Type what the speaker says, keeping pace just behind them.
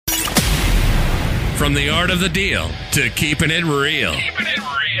From the art of the deal to keeping it real.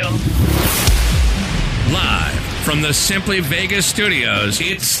 Live from the Simply Vegas studios,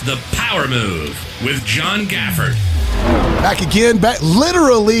 it's The Power Move with John Gafford. Back again,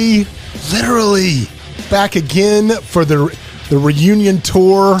 literally back again for the reunion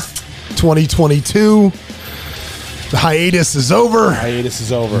tour 2022. The hiatus is over.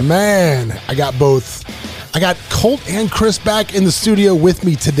 Man, I got Colt and Chris back in the studio with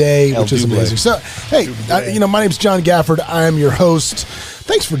me today, which is amazing. So, hey, my name's John Gafford. I am your host.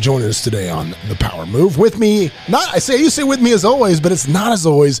 Thanks for joining us today on The Power Move. With me, I say with me as always, but it's not as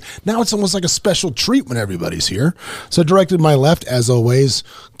always. Now it's almost like a special treat when everybody's here. So directed to my left, as always,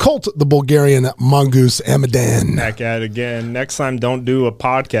 Colt, the Bulgarian mongoose, Amidan. Back at it again. Next time, don't do a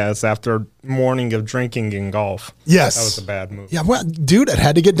podcast after a morning of drinking and golf. Yes. That was a bad move. Yeah, well, dude, it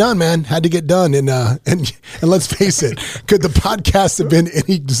had to get done, man. Had to get done. And let's face it, could the podcast have been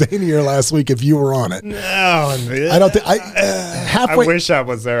any zanier last week if you were on it? No. I don't think halfway. I wish I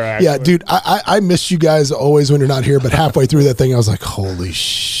was there, actually. Yeah, dude, I miss you guys always when you're not here, but halfway through that thing, I was like, holy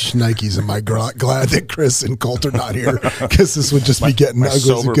Nikes, am I glad that Chris and Colt are not here, because this would just be getting ugly.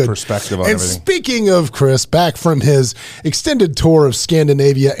 Sober perspective on everything. And speaking of Chris, back from his extended tour of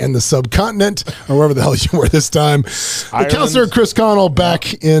Scandinavia and the subcontinent, or wherever the hell you were this time, the counselor Chris Connell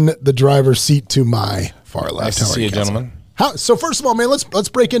back in the driver's seat to my far left. Nice to see you, gentlemen. So first of all, man, let's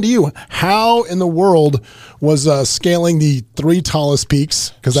break into you. How in the world was scaling the 3 tallest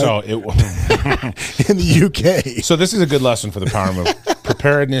peaks? In the UK. So this is a good lesson for the Power Move.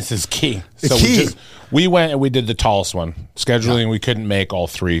 Preparedness is key. We went and we did the tallest one. Scheduling, we couldn't make all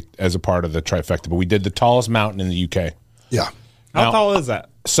 3 as a part of the trifecta, but we did the tallest mountain in the UK. Yeah. How tall is that?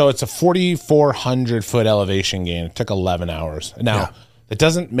 So it's a 4,400 foot elevation gain. It took 11 hours. Now, it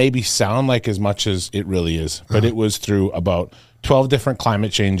doesn't maybe sound like as much as it really is, but it was through about 12 different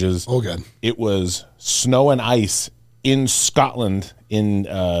climate changes. Oh, good. It was snow and ice in Scotland in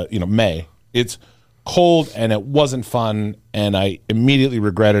May. It's cold and it wasn't fun, and I immediately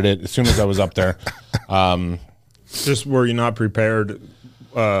regretted it as soon as I was up there. Just were you not prepared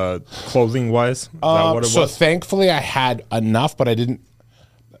clothing wise? Is that what it was? Thankfully I had enough, but I didn't.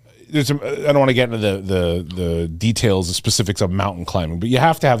 I don't want to get into the details, the specifics of mountain climbing, but you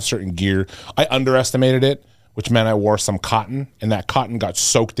have to have certain gear. I underestimated it, which meant I wore some cotton, and that cotton got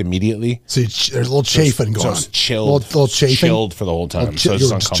soaked immediately. So there's a little chafing going on. So chilled for the whole time. So it's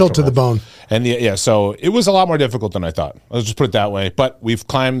uncomfortable. Chilled to the bone. And so it was a lot more difficult than I thought. Let's just put it that way. But we've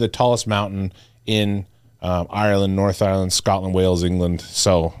climbed the tallest mountain in Ireland, North Ireland, Scotland, Wales, England.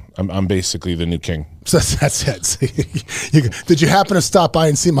 So I'm basically the new king. So that's it. Did you happen to stop by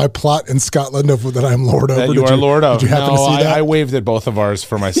and see my plot in Scotland that I'm lord over? That you are lord of. Did you happen to see that? I waved at both of ours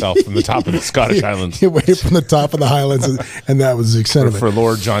for myself from the top of the Scottish Highlands. You waved from the top of the Highlands, and that was the extent of it. For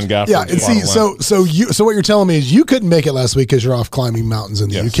Lord John Gafford. Yeah, and see, so what you're telling me is you couldn't make it last week because you're off climbing mountains in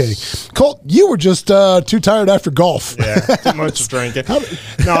the UK. Colt, you were just too tired after golf. Yeah, too much drinking.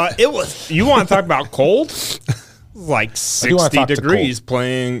 No, it was. You want to talk about cold? Like 60 degrees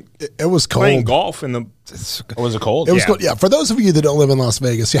playing. It was cold. Playing golf in the. Was it cold? It was cold. Yeah. For those of you that don't live in Las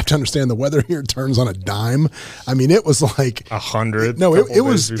Vegas, you have to understand the weather here turns on a dime. I mean, it was like 100. No, it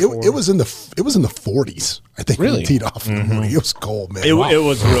was in the 40s. I think really? When we teed off in the morning. It was cold, man. It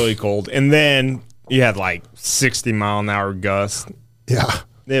was really cold, and then you had like 60-mile-an-hour gusts. Yeah,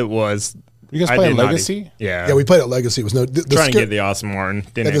 it was. You guys play Legacy? Yeah, we played at Legacy. It was trying to get the Austin Martin.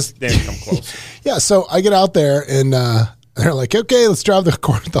 Didn't come close. Yeah, so I get out there and they're like, "Okay, let's drive the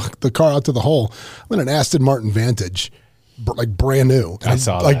car out to the hole." I'm in an Aston Martin Vantage, like brand new. And I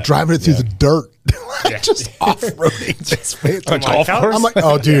saw like that. driving it through the dirt, just off-roading. I'm like,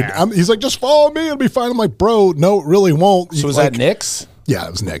 "Oh, dude." Yeah. He's like, "Just follow me. It'll be fine." I'm like, "Bro, no, it really won't." So was that Nick's? Yeah,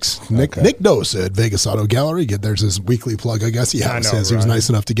 it was Nick's. Nick knows at Vegas Auto Gallery. There's his weekly plug, I guess. Yeah, it was. He was nice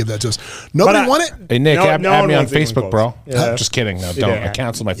enough to give that to us. Nobody won it? Hey, Nick, add me on Facebook, bro. Yeah. Just kidding. No, don't. I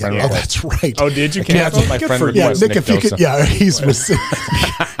canceled my friend Oh, request. that's right. Oh, did you cancel my friend request? Yeah, Nick, if you could, he's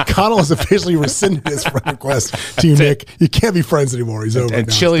Connell has officially rescinded his friend request to you, Nick. You can't be friends anymore. He's over. And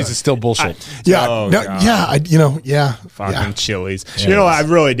Chili's is still bullshit. Fucking Chili's. Yeah. I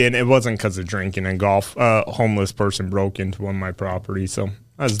really didn't. It wasn't because of drinking and golf. A homeless person broke into one of my properties, so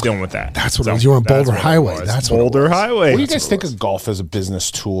I was dealing with that. That's what it was. You were on Boulder Highway. That's Boulder Highway. What do you guys think of golf as a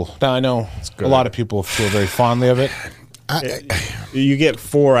business tool? Now, I know a lot of people feel very fondly of it. You get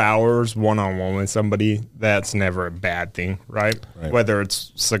 4 hours one-on-one with somebody. That's never a bad thing, right? Whether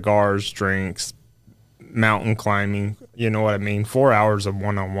it's cigars, drinks, mountain climbing, you know what I mean? 4 hours of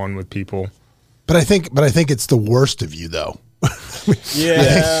one-on-one with people. But I think it's the worst of you, though.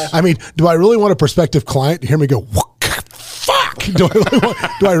 Yeah. I mean, do I really want a prospective client to hear me go, fuck?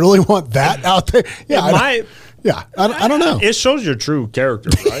 do I really want that out there? Yeah, I don't know. It shows your true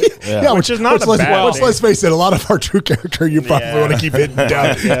character, right? Which is not a bad thing. Let's face it, a lot of our true character, you probably want to keep hidden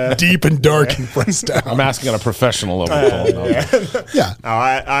down deep and dark and pressed down. I'm asking on a professional level. No,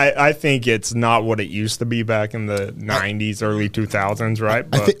 I think it's not what it used to be back in the 90s, early 2000s, right?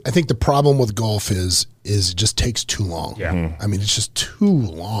 I think the problem with golf is it just takes too long. Yeah. I mean, it's just too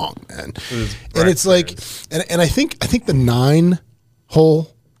long, man. And it's like, and I think the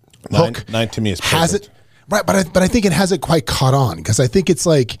 9-hole hook nine to me is perfect. has it. Right, but I think it hasn't quite caught on because I think it's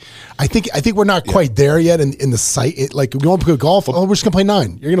like I think we're not quite there yet in the site. Like we want to play golf. Oh, we're just gonna play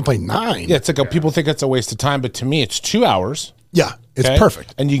 9. You're gonna play 9. Yeah, it's like people think it's a waste of time, but to me, it's 2 hours. Yeah, it's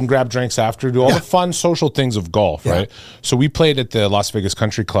perfect. And you can grab drinks after, do all the fun social things of golf, right? So we played at the Las Vegas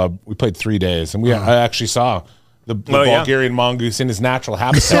Country Club. We played 3 days, and I actually saw the Bulgarian mongoose in his natural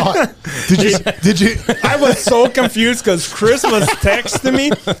habitat. Did you? I was so confused because Chris was texting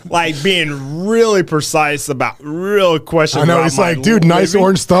me, like being really precise about real questions. I know, he's like, dude, nice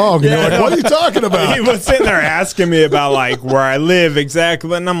orange thong. And you're like, what are you talking about? He was sitting there asking me about like where I live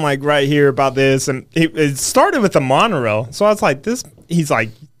exactly. And I'm like, right here about this. And it started with the monorail. So I was like, he's like,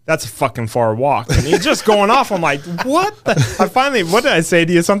 that's a fucking far walk. And he's just going off. I'm like, what? What did I say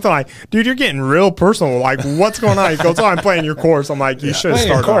to you? Something like, dude, you're getting real personal. Like, what's going on? He goes, I'm playing your course. I'm like, you should have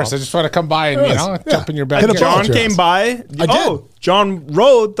started off. I just want to come by and, jump in your backyard. John came by. I did. John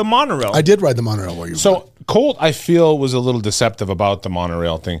rode the monorail. I did ride the monorail where you were. So Colt, I feel, was a little deceptive about the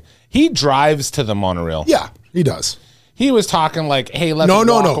monorail thing. He drives to the monorail. Yeah, he does. He was talking like, "Hey, let's walk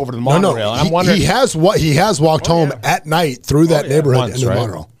over to the monorail." I'm wondering, he has walked home at night through that neighborhood in the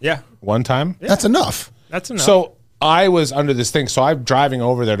monorail. Yeah, one time. Yeah. That's enough. So I was under this thing. So I'm driving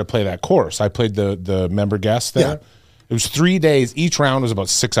over there to play that course. I played the member guest there. Yeah. It was 3 days. Each round was about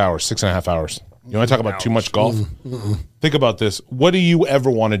 6 hours, 6.5 hours. You want to talk about too much golf? Think about this. What do you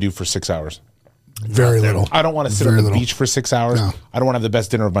ever want to do for 6 hours? Very little. I don't want to sit on the beach for 6 hours. No. I don't want to have the best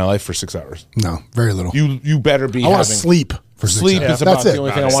dinner of my life for 6 hours. No, very little. You better be. I want to sleep for 6 hours. Sleep is about the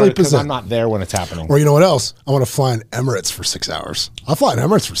only thing I want because I'm not there when it's happening. Or you know what else? I want to fly in Emirates for 6 hours. I'll fly in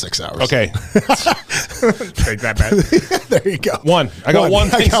Emirates for 6 hours. Okay. Take that back. There you go. I got one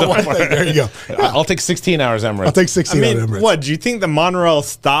thing. There you go. I'll take 16 hours Emirates. I'll take 16 hours Emirates. What, do you think the monorail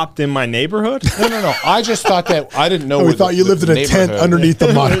stopped in my neighborhood? No. I just thought that I didn't know. We thought you lived in a tent underneath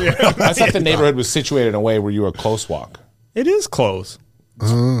the monorail. I thought the neighborhood was situated in a way where you were a close walk. It is close.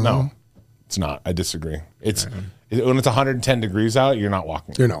 No, it's not. I disagree. When it's 110 degrees out, you're not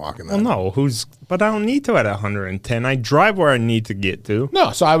walking. You're not walking. Well, no. But I don't need to at 110. I drive where I need to get to.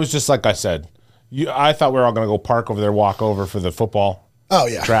 No, so I was just like I said. I thought we were all going to go park over there, walk over for the football. Oh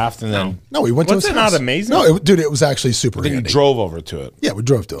yeah, draft, and then we went to his house. Not amazing? No, dude, it was actually super handy. You drove over to it. Yeah, we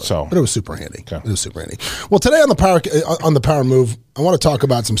drove to it. So, but it was super handy. Okay. It was super handy. Well, today on the power move, I want to talk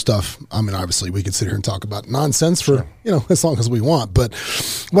about some stuff. I mean, obviously, we could sit here and talk about nonsense for as long as we want. But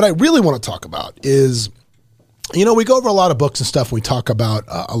what I really want to talk about is, we go over a lot of books and stuff. We talk about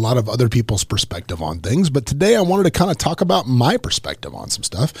a lot of other people's perspective on things. But today I wanted to kind of talk about my perspective on some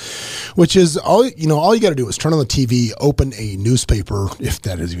stuff, which is all you got to do is turn on the TV, open a newspaper, if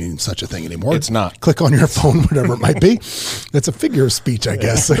that is even such a thing anymore. It's not. Click on your phone, whatever it might be. It's a figure of speech, I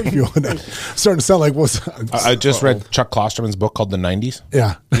guess. If you want to, starting to sound like I just read Chuck Klosterman's book called The 90s.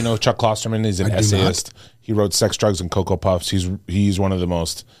 Yeah. Chuck Klosterman is an essayist. He wrote Sex, Drugs, and Cocoa Puffs. He's one of the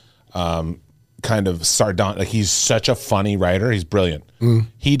most kind of sardonic. Like, he's such a funny writer. He's brilliant.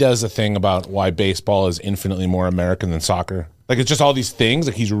 He does a thing about why baseball is infinitely more American than soccer. Like, it's just all these things.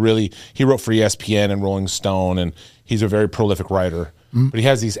 Like, he wrote for ESPN and Rolling Stone, and he's a very prolific writer. But he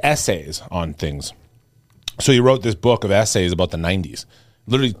has these essays on things. So he wrote this book of essays about the 90s.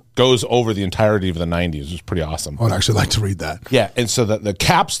 Literally goes over the entirety of the 90s. It was pretty awesome. I would actually like to read that. Yeah, and so the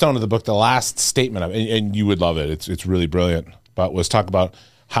capstone of the book, the last statement of it, and you would love it. It's really brilliant. But was talk about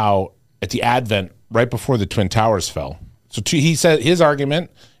how at the advent, right before the Twin Towers fell. So he said his argument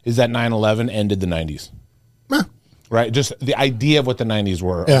is that 9/11 ended the 90s. Right? Just the idea of what the 90s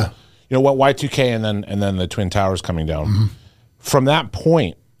were. Yeah. What Y2K and then the Twin Towers coming down. From that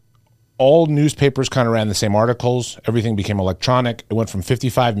point, all newspapers kind of ran the same articles. Everything became electronic. It went from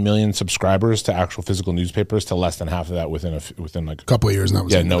 55 million subscribers to actual physical newspapers to less than half of that within like a couple of years. And that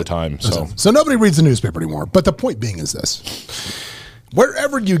was no time. So nobody reads the newspaper anymore. But the point being is this.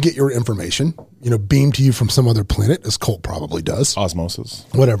 Wherever you get your information, beamed to you from some other planet, as Colt probably does. Osmosis.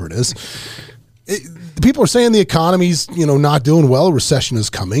 Whatever it is. people are saying the economy's, not doing well. Recession is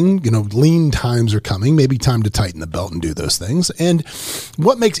coming. Lean times are coming. Maybe time to tighten the belt and do those things. And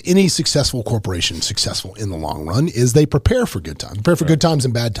what makes any successful corporation successful in the long run is they prepare for good times, good times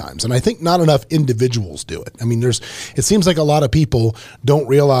and bad times. And I think not enough individuals do it. I mean, it seems like a lot of people don't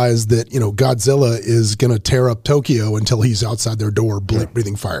realize that, Godzilla is going to tear up Tokyo until he's outside their door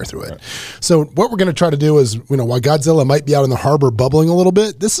breathing fire through it. So what we're going to try to do is, while Godzilla might be out in the harbor bubbling a little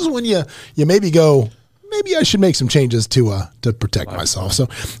bit, this is when you maybe go, maybe I should make some changes to protect myself. So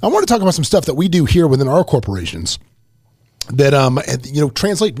I want to talk about some stuff that we do here within our corporations that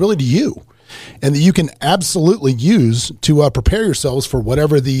translate really to you, and that you can absolutely use to prepare yourselves for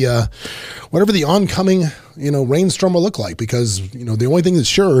whatever the oncoming rainstorm will look like. Because the only thing that's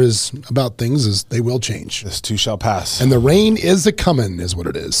sure is about things is they will change. This too shall pass, and the rain is a coming, is what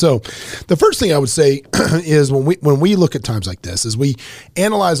it is. So the first thing I would say is when we look at times like this, is we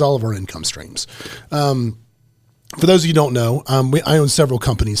analyze all of our income streams. For those of you who don't know, I own several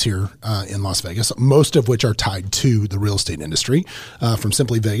companies here in Las Vegas, most of which are tied to the real estate industry, from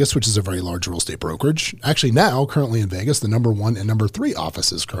Simply Vegas, which is a very large real estate brokerage. Actually now, currently in Vegas, the number 1 and number 3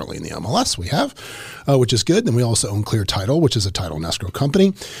 offices currently in the MLS we have, which is good. And we also own Clear Title, which is a title and escrow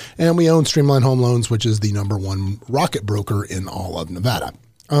company. And we own Streamline Home Loans, which is the number 1 rocket broker in all of Nevada.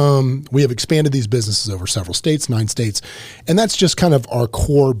 We have expanded these businesses over several states, 9 states, and that's just kind of our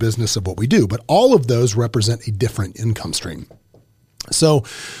core business of what we do. But all of those represent a different income stream. So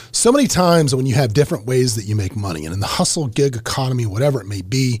many times when you have different ways that you make money, and in the hustle gig economy, whatever it may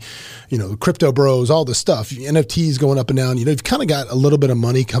be, crypto bros, all this stuff, NFTs going up and down, you've kind of got a little bit of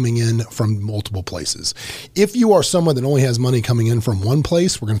money coming in from multiple places. If you are someone that only has money coming in from one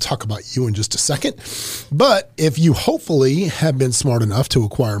place, we're going to talk about you in just a second. But if you hopefully have been smart enough to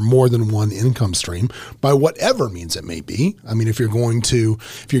acquire more than one income stream by whatever means it may be, I mean, if you're Gary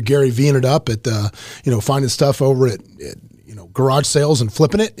V'ing it up at finding stuff over at garage sales and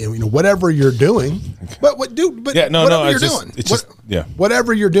flipping it, and whatever you're doing, whatever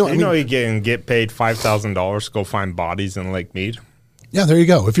you're doing. You can get paid $5,000 to go find bodies in Lake Mead. Yeah, there you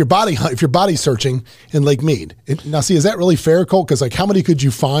go. If you're body searching in Lake Mead, now see, is that really fair, Colt? Because how many could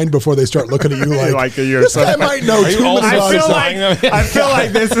you find before they start looking at you like this guy might know too many? I feel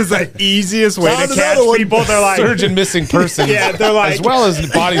like this is the easiest way to catch people. They're like surgeon missing person. Yeah, they're like, as well as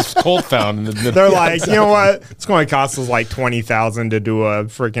bodies Colt found. They're like, you know what? It's going to cost us like $20,000 to do a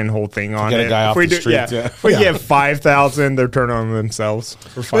freaking whole thing on it. If we get $5,000, they're turning on themselves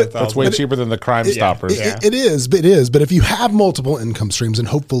for $5,000. That's way cheaper than the Crime Stoppers. It is. But if you have multiple income streams, and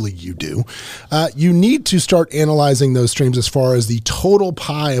hopefully you do, you need to start analyzing those streams as far as the total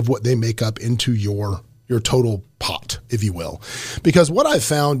pie of what they make up into your total pot, if you will. Because what I've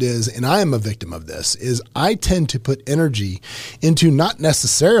found is, and I am a victim of this, is I tend to put energy into not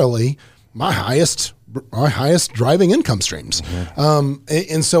necessarily my highest driving income streams. Mm-hmm.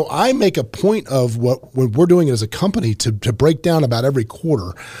 And so I make a point of when we're doing it as a company to break down about every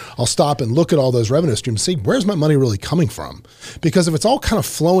quarter. I'll stop and look at all those revenue streams, see where's my money really coming from? Because if it's all kind of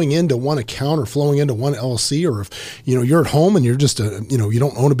flowing into one account or flowing into one LLC, or if you're at home and you're just you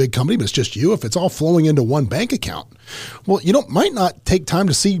don't own a big company, but it's just you, if it's all flowing into one bank account, well, might not take time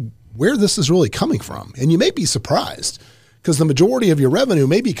to see where this is really coming from. And you may be surprised, because the majority of your revenue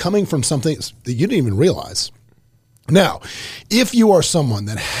may be coming from something that you didn't even realize. Now, if you are someone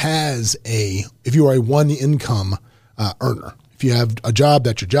that if you are a one income earner, if you have a job,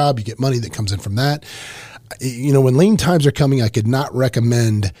 that's your job, you get money that comes in from that. When lean times are coming, I could not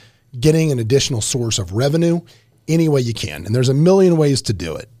recommend getting an additional source of revenue any way you can. And there's a million ways to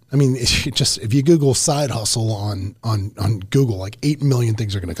do it. I mean, if you Google side hustle on Google, like 8 million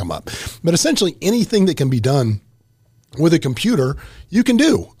things are going to come up. But essentially anything that can be done with a computer, you can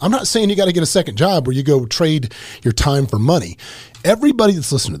do. I'm not saying you got to get a second job where you go trade your time for money. Everybody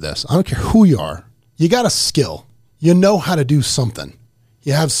that's listening to this, I don't care who you are, you got a skill. You know how to do something.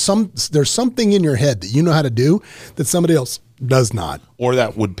 There's something in your head that you know how to do that somebody else does not. Or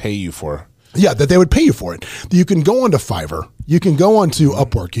that would pay you for. Yeah, that they would pay you for it. You can go onto Fiverr. You can go onto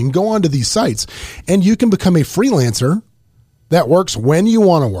Upwork. You can go onto these sites, and you can become a freelancer that works when you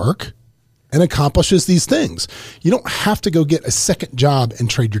want to work and accomplishes these things. You don't have to go get a second job and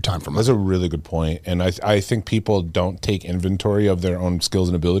trade your time for money. That's a really good point. And I think people don't take inventory of their own skills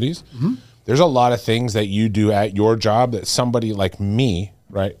and abilities. Mm-hmm. There's a lot of things that you do at your job that somebody like me,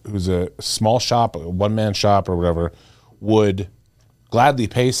 right, who's a small shop, a one-man shop or whatever, would gladly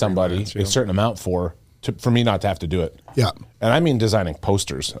pay somebody a certain amount for me not to have to do it. Yeah. And I mean designing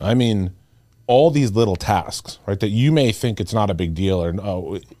posters. I mean all these little tasks, right, that you may think it's not a big deal or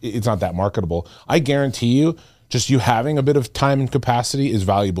no, it's not that marketable. I guarantee you just you having a bit of time and capacity is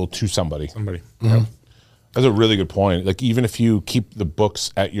valuable to somebody. Mm-hmm. That's a really good point. Like, even if you keep the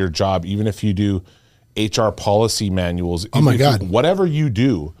books at your job, even if you do HR policy manuals, oh my God, whatever you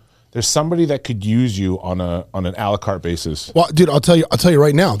do, there's somebody that could use you on an a la carte basis. Well, dude, I'll tell you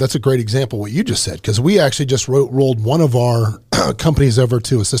right now, that's a great example what you just said, because we actually just rolled one of our companies over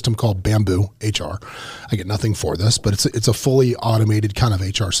to a system called Bamboo HR. I get nothing for this, but it's a fully automated kind of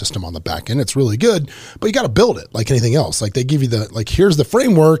HR system on the back end. It's really good, but you got to build it like anything else. Like, they give you here's the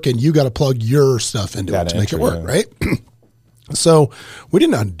framework, and you got to plug your stuff into it to make it work, right? So we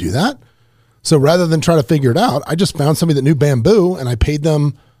didn't know how to do that. So rather than try to figure it out, I just found somebody that knew Bamboo, and I paid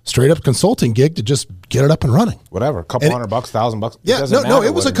them straight up consulting gig to just get it up and running. Whatever, a couple $100, $1,000. Yeah, no,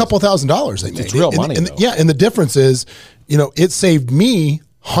 it was a couple $1,000s they made. It's real money. And the difference is, it saved me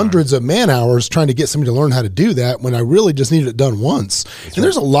hundreds of man hours trying to get somebody to learn how to do that when I really just needed it done once.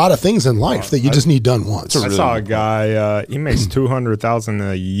 There's a lot of things in life that you just need done once. I saw a guy, he makes $200,000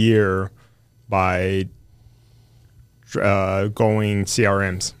 a year by going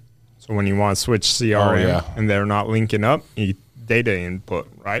CRMs. So when you want to switch CRM and they're not linking up, data input,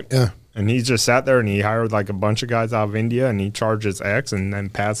 right? Yeah. And he just sat there and he hired like a bunch of guys out of India, and he charges X and then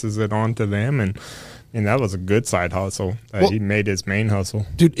passes it on to them. And that was a good side hustle that he made his main hustle.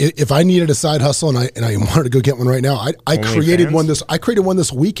 Dude, if I needed a side hustle and I wanted to go get one right now, I created one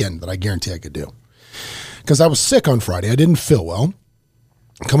this weekend that I guarantee I could do. Because I was sick on Friday. I didn't feel well.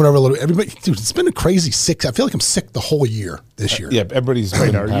 Coming over a little bit. Everybody, dude, it's been a crazy sick. I feel like I'm sick the whole year this year. Yeah, everybody's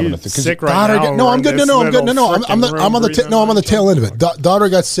having a thing. Sick right now? No, I'm good. No, I'm good. No, I'm on the tail end of it. Daughter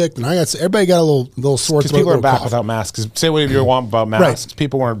got sick, and I got sick. Everybody got a little sore throat. Because people are back without masks. Say whatever you want about masks. Right.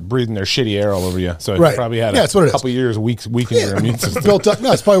 People weren't breathing their shitty air all over you. So you probably had a couple years weakening your immune system. Built up.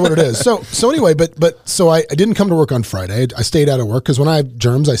 No, that's probably what it is. So anyway, so I didn't come to work on Friday. I stayed out of work because when I have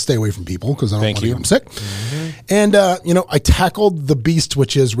germs, I stay away from people because I don't want to get them sick. Mm-hmm. And, I tackled the beast,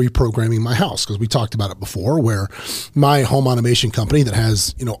 which is reprogramming my house, because we talked about it before, where my home automation company that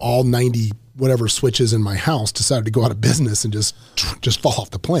has, all 90 whatever switches in my house decided to go out of business and just fall off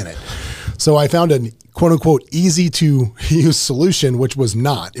the planet. So I found an quote unquote easy to use solution, which was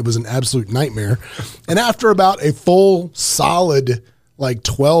not. It was an absolute nightmare. And after about a full solid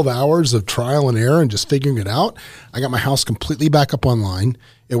 12 hours of trial and error and just figuring it out, I got my house completely back up online.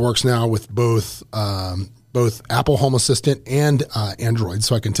 It works now with both Apple Home Assistant and Android,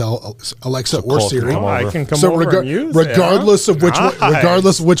 so I can tell Alexa or Siri. I can come over and use regardless of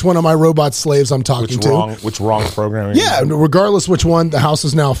which one of my robot slaves I'm talking to. Which wrong programming? Yeah, regardless which one, the house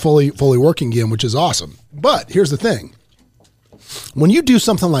is now fully working again, which is awesome. But here's the thing: when you do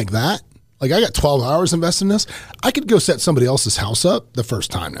something like that, I got 12 hours invested in this, I could go set somebody else's house up the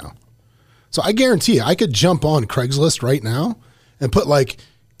first time now. So I guarantee you, I could jump on Craigslist right now and put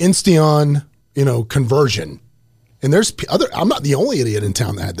Insteon, conversion. And I'm not the only idiot in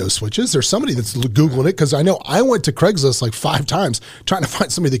town that had those switches. There's somebody that's Googling it, because I know I went to Craigslist 5 times trying to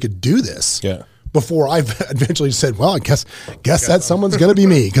find somebody that could do this. Yeah. Before I eventually said, well, I guess that someone's going to be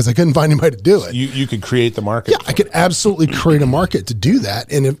me, because I couldn't find anybody to do it. You could create the market. Yeah, I could absolutely create a market to do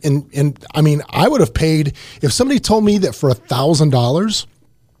that. And I mean, I would have paid, if somebody told me that for $1,000,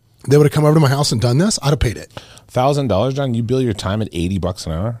 they would have come over to my house and done this, I'd have paid it. $1,000, John, you bill your time at $80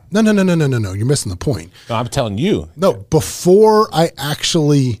 an hour? No. You're missing the point. No, I'm telling you. No, before I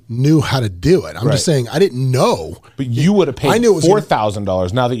actually knew how to do it. I'm just saying I didn't know. But you would have paid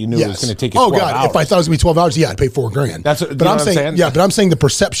 $4,000 now that you knew it was going to take you 12 hours. Oh, God. If I thought it was going to be 12 hours, I'd pay $4,000. But I'm saying? Yeah, but I'm saying the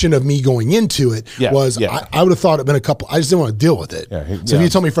perception of me going into it was I would have thought it'd been a couple. I just didn't want to deal with it. So if you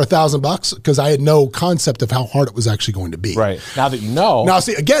told me for $1,000, because I had no concept of how hard it was actually going to be. Right. Now that you know.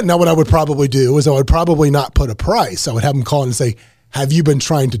 Now what I would probably do is I would probably not put a price. I would have them call in and say, have you been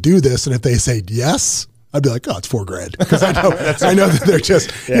trying to do this? And if they say yes, I'd be like, oh, it's $4,000, because I know that they're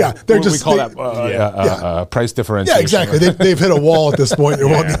just we call that price differentiation. Yeah, exactly. They've hit a wall at this point.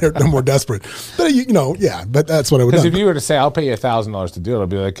 They're more desperate. But but that's what I would do. Because if you were to say, I'll pay you $1,000 to do it, I'd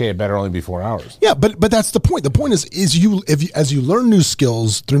be like, okay, it better only be 4 hours. Yeah, but that's the point. The point is as you learn new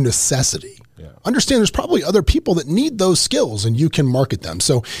skills through necessity. Understand there's probably other people that need those skills, and you can market them.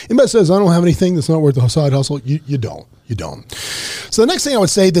 So anybody says, I don't have anything that's not worth the side hustle, you don't. So the next thing I would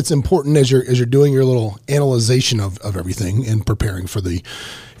say that's important as you're doing your little analyzation of everything and preparing for the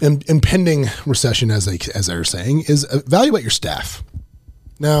impending recession, as they were saying, is evaluate your staff.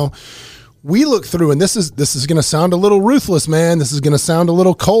 Now, we look through, and this is going to sound a little ruthless, man. This is going to sound a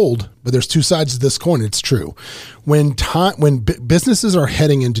little cold, but there's two sides to this coin. It's true. When businesses are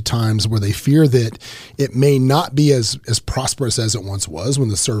heading into times where they fear that it may not be as prosperous as it once was, when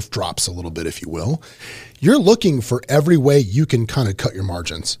the surf drops a little bit, if you will, you're looking for every way you can kind of cut your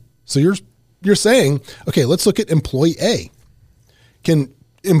margins. So you're saying, okay, let's look at employee A. Can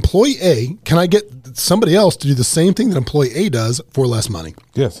I get somebody else to do the same thing that employee A does for less money?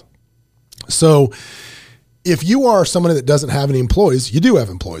 Yes. So if you are somebody that doesn't have any employees, you do have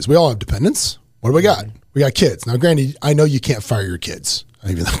employees. We all have dependents. What do we got? We got kids. Now, granted, I know you can't fire your kids.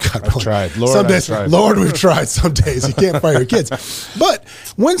 Even though God, I've tried. Lord, some days, I've tried. Lord, we've tried. Some days you can't fire your kids. But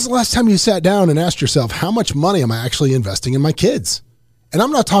when's the last time you sat down and asked yourself, how much money am I actually investing in my kids? And I'm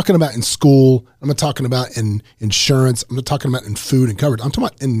not talking about in school. I'm not talking about in insurance. I'm not talking about in food and coverage. I'm talking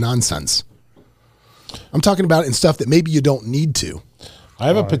about in nonsense. I'm talking about in stuff that maybe you don't need to. I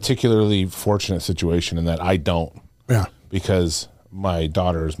have a particularly fortunate situation in that I don't. Yeah. Because my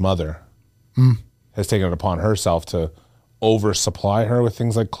daughter's mother has taken it upon herself to oversupply her with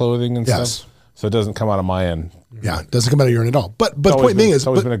things like clothing and stuff. So it doesn't come out of my end. Yeah, it doesn't come out of your end at all. But the point being is, it's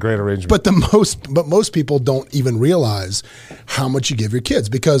always been a great arrangement. But most people don't even realize how much you give your kids,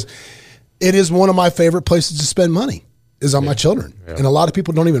 because it is one of my favorite places to spend money is on my children, and a lot of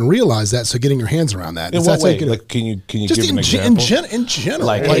people don't even realize that. So getting your hands around that. In what way? Like, can you just give an example? In general,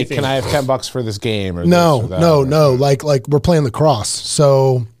 like, hey, can I have $10 for this game? Or no, this or that? no. Like we're playing lacrosse,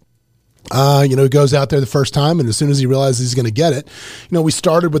 so. He goes out there the first time, and as soon as he realizes he's going to get it, we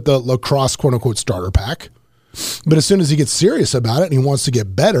started with the lacrosse quote unquote starter pack, but as soon as he gets serious about it and he wants to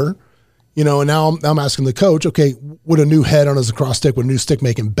get better, and now I'm asking the coach, okay, would a new head on his lacrosse stick, would a new stick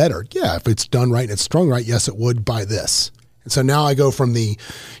make him better? Yeah, if it's done right and it's strung right, yes, it would. Buy this. And so now I go from the,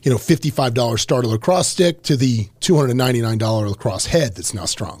 $55 starter lacrosse stick to the $299 lacrosse head that's now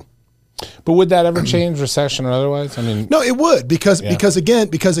strung. But would that ever change, recession or otherwise? I mean, no, it would, because again,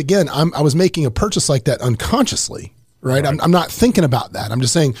 I was making a purchase like that unconsciously, right? I'm not thinking about that. I'm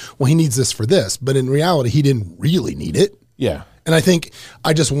just saying, well, he needs this for this, but in reality, he didn't really need it. Yeah. And I think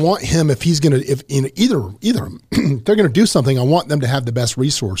I just want him, if he's going to, if in either they're going to do something, I want them to have the best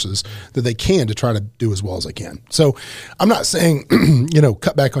resources that they can to try to do as well as they can. So I'm not saying,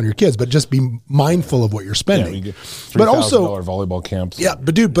 cut back on your kids, but just be mindful of what you're spending. Yeah, but also volleyball camps. Yeah.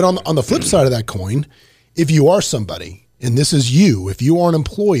 But on the flip side of that coin, if you are somebody, and this is you, if you are an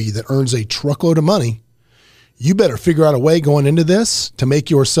employee that earns a truckload of money, you better figure out a way going into this to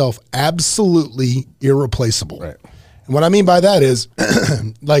make yourself absolutely irreplaceable. Right. And what I mean by that is,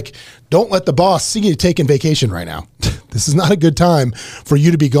 don't let the boss see you taking vacation right now. This is not a good time for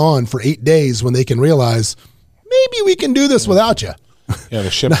you to be gone for 8 days when they can realize maybe we can do this without you. Yeah, the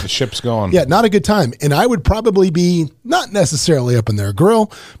ship's going. Yeah, not a good time. And I would probably be not necessarily up in their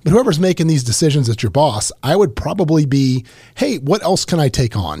grill, but whoever's making these decisions at your boss, I would probably be, hey, what else can I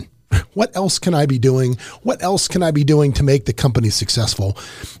take on? What else can I be doing? What else can I be doing to make the company successful?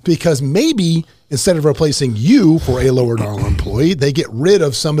 Because maybe instead of replacing you for a lower dollar employee, they get rid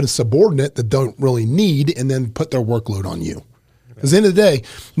of somebody subordinate that don't really need and then put their workload on you. Because at the end of the day,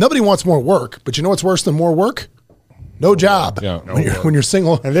 nobody wants more work, but you know what's worse than more work? No job. Yeah, when you're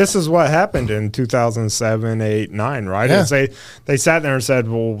single. And this is what happened in 2007, 8, 9, right? Yeah. They sat there and said,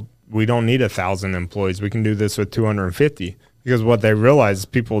 well, we don't need 1,000 employees. We can do this with 250. Because what they realized is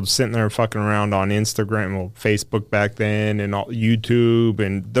people sitting there fucking around on Instagram, well, Facebook back then, and all, YouTube,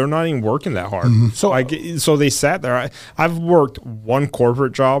 and they're not even working that hard. Mm-hmm. So they sat there. I've worked one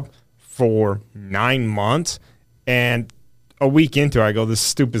corporate job for 9 months, and a week into it, I go, this is the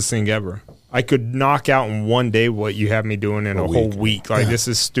stupidest thing ever. I could knock out in one day what you have me doing in a whole week. Like, this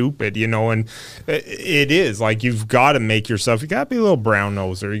is stupid, and it is. Like, you've got to make yourself, you got to be a little brown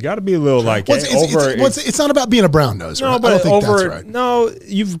noser. You got to be a little like, it's not about being a brown noser. No, right? but I don't think that's right. No,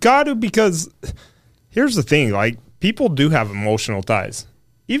 you've got to, because here's the thing. Like, people do have emotional ties.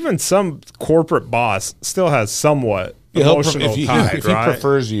 Even some corporate boss still has somewhat emotional ties, if he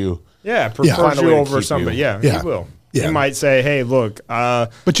prefers you. Yeah, prefers you over somebody. Yeah, he will. Yeah. He might say, "Hey, look,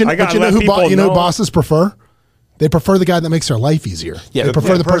 but you know who bosses prefer? They prefer the guy that makes their life easier. Yeah, they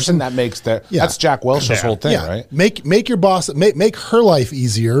prefer the person that makes their. Yeah. That's Jack Welch's whole thing, right? Make your boss make her life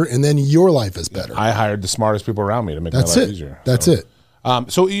easier, and then your life is better. I hired the smartest people around me to make my life easier. That's it.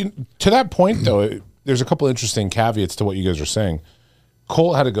 So to that point, though, there's a couple interesting caveats to what you guys are saying.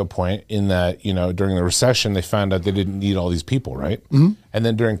 Colt had a good point in that, during the recession, they found out they didn't need all these people, right? Mm-hmm. And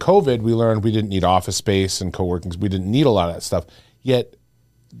then during COVID, we learned we didn't need office space and co-working. We didn't need a lot of that stuff. Yet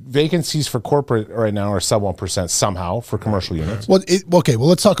vacancies for corporate right now are sub 1% somehow for commercial units. Well,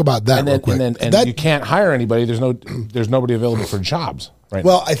 let's talk about that real quick. And you can't hire anybody. There's nobody available for jobs right now.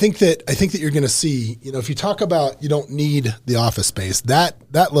 Well, I think that you're going to see, if you talk about you don't need the office space, that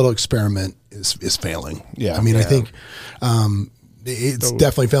little experiment is failing. Yeah. I mean, I think It's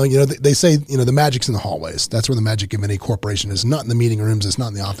definitely failing. They say, the magic's in the hallways. That's where the magic of any corporation is. Not in the meeting rooms. It's not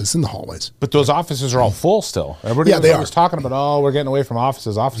in the office. It's in the hallways. But those offices are all full still. Everybody was talking about, we're getting away from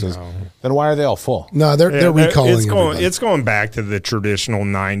offices. No. Then why are they all full? No, they're recalling it's going back to the traditional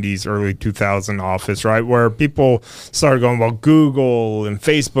 90s, early 2000 office, right? Where people started going, well, Google and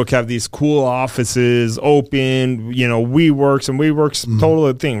Facebook have these cool offices open, WeWorks, and WeWorks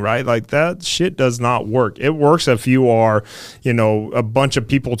total thing, right? Like that shit does not work. It works if you are, a bunch of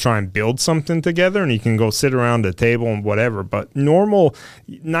people try and build something together and you can go sit around a table and whatever. But normal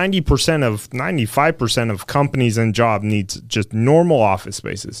 95% of companies and job needs just normal office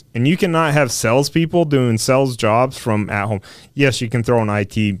spaces. And you cannot have salespeople doing sales jobs from at home. Yes, you can throw an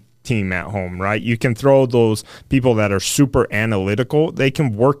IT team at home, right? You can throw those people that are super analytical. They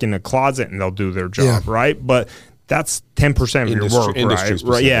can work in a closet and they'll do their job, right? But that's 10% of your work,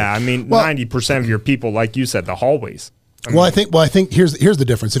 right? Yeah, 90% of your people, like you said, the hallways. I think here's the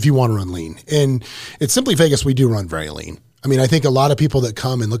difference if you want to run lean. And it's Simply Vegas, we do run very lean. I think a lot of people that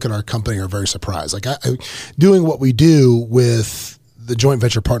come and look at our company are very surprised. Like doing what we do with the joint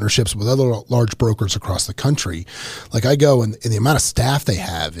venture partnerships with other large brokers across the country, like I go and the amount of staff they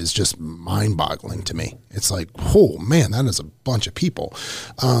have is just mind-boggling to me. It's like, oh man, that is a bunch of people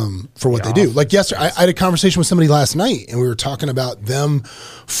for what they do. Like yesterday, I had a conversation with somebody last night, and we were talking about them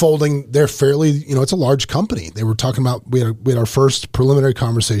folding. They're fairly, it's a large company. They were talking about we had our first preliminary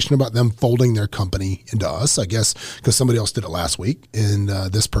conversation about them folding their company into us. I guess because somebody else did it last week, and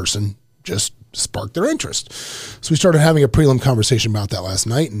this person just sparked their interest. So we started having a prelim conversation about that last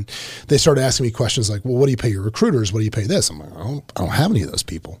night, and they started asking me questions like, well, what do you pay your recruiters? What do you pay this? I'm like, I don't have any of those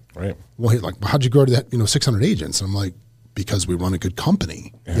people. Right. Well, like, how'd you grow to that, 600 agents? And I'm like, because we run a good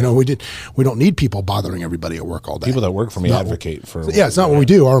company. Yeah. We don't need people bothering everybody at work all day. People that work for me advocate for. Yeah, it's not what we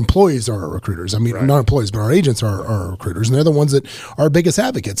do. Our employees are our recruiters. Not employees, but our agents are our recruiters, and they're the ones that are our biggest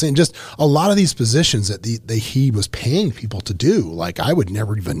advocates. And just a lot of these positions that he was paying people to do, like I would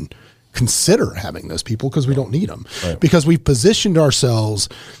never even consider having those people because we don't need them, because we've positioned ourselves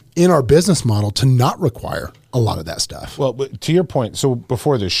in our business model to not require a lot of that stuff. Well, but to your point, so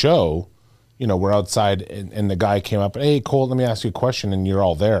before the show, we're outside and the guy came up and, hey, Colt, let me ask you a question, and you're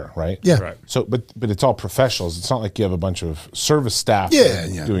all there, right? Yeah. Right. So, but it's all professionals. It's not like you have a bunch of service staff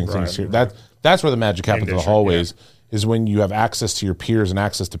doing things here. Right. That's where the magic happens in the hallways. Is when you have access to your peers and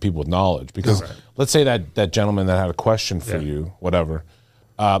access to people with knowledge. Because let's say that gentleman that had a question for you, whatever.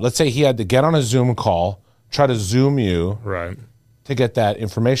 Let's say he had to get on a Zoom call, try to Zoom you to get that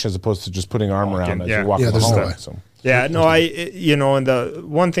information as opposed to just putting an arm around as you're walking the hallway. And the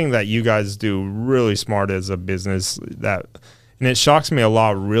one thing that you guys do really smart as a business and it shocks me a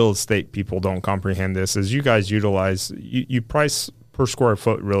lot, real estate people don't comprehend this, is you guys utilize, you price per square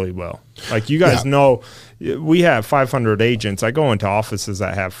foot really well. Like you guys know, we have 500 agents. I go into offices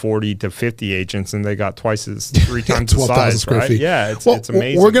that have 40 to 50 agents, and they got three times the size, square right? feet. Yeah, it's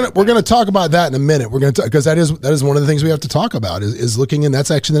amazing. We're gonna talk about that in a minute. We're gonna because that is one of the things we have to talk about is looking, and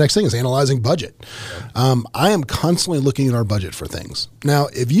that's actually the next thing is analyzing budget. I am constantly looking at our budget for things. Now,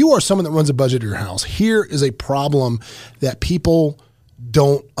 if you are someone that runs a budget at your house, here is a problem that people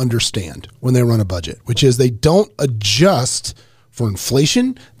don't understand when they run a budget, which is they don't adjust for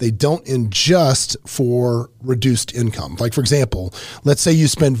inflation, they don't adjust for reduced income. Like, for example, let's say you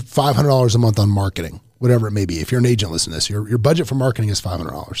spend $500 a month on marketing, whatever it may be. If you're an agent listening to this, your budget for marketing is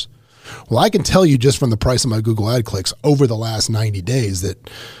 $500. Well, I can tell you just from the price of my Google ad clicks over the last 90 days that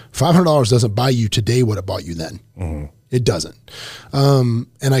 $500 doesn't buy you today what it bought you then. Mm-hmm. It doesn't. And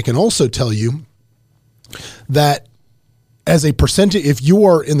I can also tell you that as a percentage, if you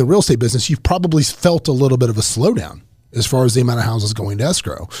are in the real estate business, you've probably felt a little bit of a slowdown as far as the amount of houses going to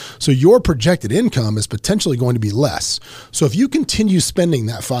escrow. So your projected income is potentially going to be less. So if you continue spending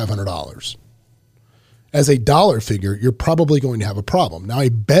that $500 as a dollar figure, you're probably going to have a problem. Now, a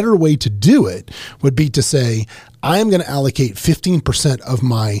better way to do it would be to say, I'm going to allocate 15% of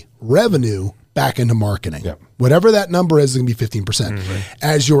my revenue back into marketing. Yep. Whatever that number is going to be 15%. Mm-hmm.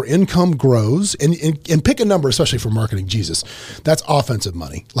 As your income grows, and pick a number, especially for marketing, Jesus, that's offensive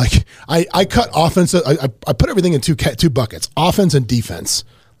money. Like I cut offensive, I put everything in two buckets, offense and defense.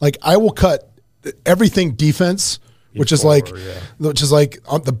 Like I will cut everything defense, which is like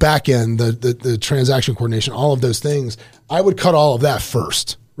on the back end, the transaction coordination, all of those things. I would cut all of that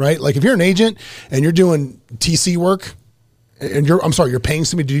first, right? Like if you're an agent and you're doing TC work, and you're paying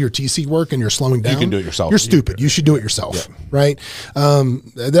somebody to do your TC work and you're slowing down. You can do it yourself. You're stupid. You should do it yourself, right?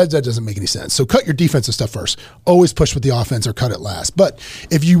 That doesn't make any sense. So cut your defensive stuff first. Always push with the offense or cut it last. But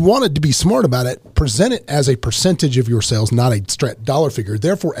if you wanted to be smart about it, present it as a percentage of your sales, not a straight dollar figure.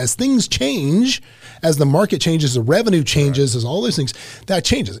 Therefore, as things change, as the market changes, the revenue changes, as all those things, that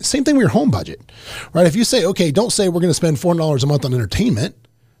changes. Same thing with your home budget, right? If you say, okay, don't say we're going to spend $400 a month on entertainment.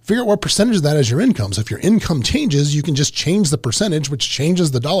 Figure out what percentage of that is your income. So if your income changes, you can just change the percentage, which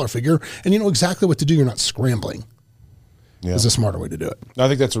changes the dollar figure, and you know exactly what to do. You're not scrambling. Yeah. Is a smarter way to do it. I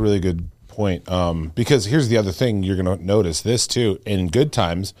think that's a really good point. Because here's the other thing you're going to notice this too. In good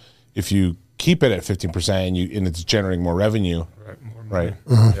times, if you keep it at 15% and it's generating more revenue, right?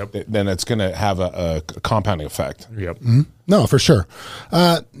 Then it's going to have a compounding effect. Yep. Mm-hmm. No, for sure.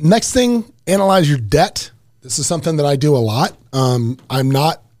 Next thing, analyze your debt. This is something that I do a lot. I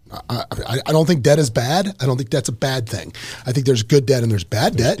don't think debt is bad. I don't think that's a bad thing. I think there's good debt and there's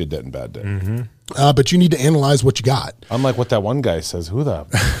bad debt. Good debt and bad debt. Mm-hmm. But you need to analyze what you got. Unlike what that one guy says. Who the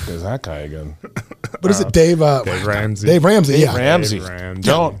fuck is that guy again? What is it, Dave? Dave Ramsey. Dave Ramsey, yeah. Ramsey. Dave Ramsey.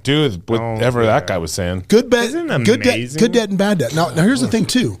 Don't do whatever that guy was saying. Good debt and bad debt. Now here's the thing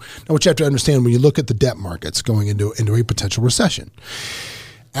too. Now what you have to understand when you look at the debt markets going into a potential recession.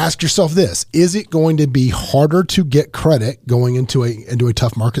 Ask yourself this: is it going to be harder to get credit going into a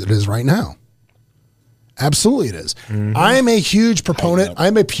tough market than it is right now? Absolutely, it is. Mm-hmm. I'm a huge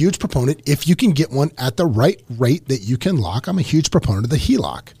proponent. If you can get one at the right rate that you can lock, I'm a huge proponent of the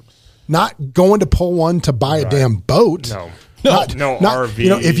HELOC. Not going to pull one to buy a damn boat. No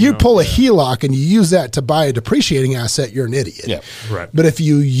RV. If you pull a HELOC and you use that to buy a depreciating asset, you're an idiot. Yeah, right. But if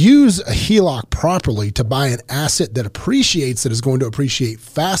you use a HELOC properly to buy an asset that appreciates, that is going to appreciate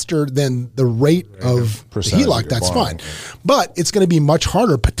faster than the rate of the HELOC, that's fine. But it's going to be much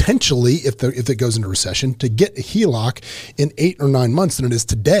harder potentially if it goes into recession to get a HELOC in 8 or 9 months than it is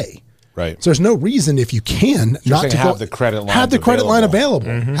today. Right. So there's no reason if you can not to have the credit line. Have the credit line available.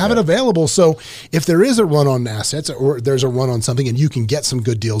 Mm-hmm. Have it available. So if there is a run on assets or there's a run on something and you can get some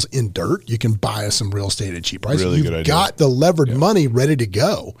good deals in dirt, you can buy some real estate at a cheap price. You've got the levered money ready to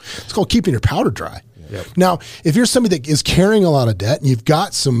go. It's called keeping your powder dry. Yep. Now, if you're somebody that is carrying a lot of debt and you've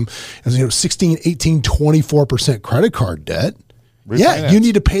got some 16, 18, 24% credit card debt, refinance. You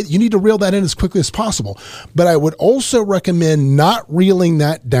need to pay. You need to reel that in as quickly as possible. But I would also recommend not reeling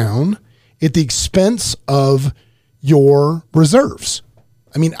that down at the expense of your reserves.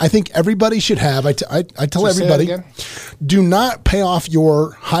 I mean, I think everybody should have. I tell everybody, do not pay off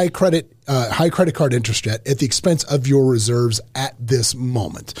your high credit card interest debt at the expense of your reserves at this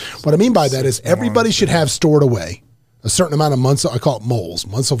moment. What I mean by that is everybody should have stored away a certain amount of months. I call it moles,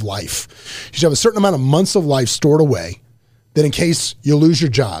 months of life. You should have a certain amount of months of life stored away. That in case you lose your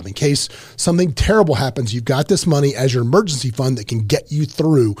job, in case something terrible happens, you've got this money as your emergency fund that can get you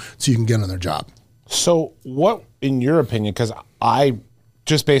through so you can get another job. So what, in your opinion, because I,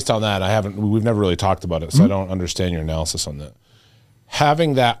 just based on that, we've never really talked about it, so I don't understand your analysis on that.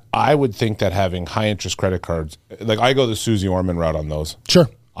 Having that, I would think that having high interest credit cards, like I go the Susie Orman route on those. Sure.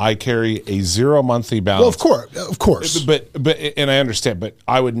 I carry a 0 monthly balance. Well, of course. But and I understand, but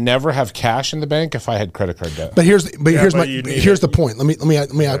I would never have cash in the bank if I had credit card debt. But here's the point. Let me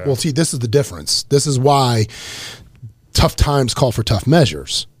well, see, this is the difference. This is why tough times call for tough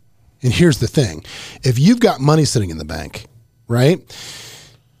measures. And here's the thing. If you've got money sitting in the bank, right?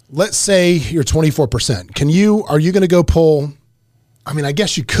 Let's say you're 24%. Are you going to go pull? I mean, I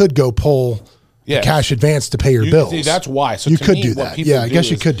guess you could go pull cash advance to pay your bills. See, that's why. So you could do that. Yeah, I guess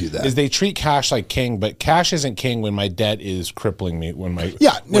you could do that. Is they treat cash like king, but cash isn't king when my debt is crippling me. When my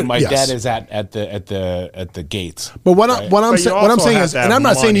debt is at the gates. But what I'm saying is, and I'm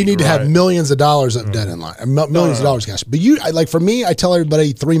not saying you need to have millions of dollars of debt in line, millions of dollars cash. But for me, I tell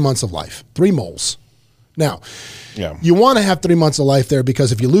everybody 3 months of life, 3 moles. Now, you want to have 3 months of life there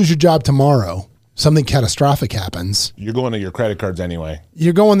because if you lose your job tomorrow, something catastrophic happens, you're going to your credit cards anyway.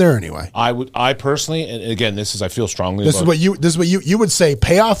 You're going there anyway. I personally, and again, I feel strongly. This is what you would say: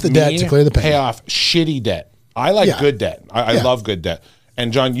 pay off the debt to clear the payment. Pay off shitty debt. I like good debt. I love good debt.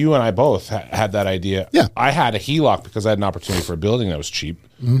 And John, you and I both had that idea. Yeah. I had a HELOC because I had an opportunity for a building that was cheap,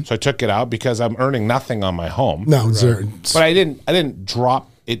 so I took it out because I'm earning nothing on my home. No, but I didn't drop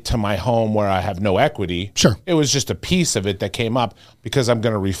it to my home where I have no equity. Sure. It was just a piece of it that came up because I'm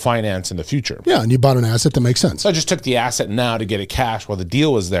going to refinance in the future. Yeah, and you bought an asset that makes sense. So I just took the asset now to get it cash while the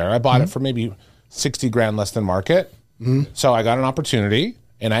deal was there. I bought it for maybe 60 grand less than market. So I got an opportunity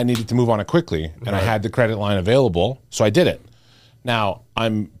and I needed to move on it quickly and I had the credit line available. So I did it. Now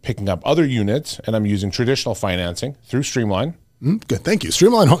I'm picking up other units and I'm using traditional financing through Streamline. Good, thank you.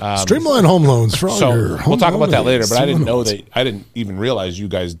 Streamline home loans for all your home we'll talk about that later, but I didn't know loans. that. I didn't even realize you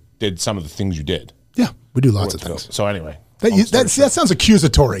guys did some of the things you did. Yeah, we do lots of things. So anyway. That sounds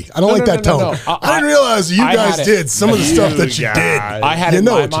accusatory. I don't like that tone. No. I didn't realize you guys did some of the stuff that you did. I had in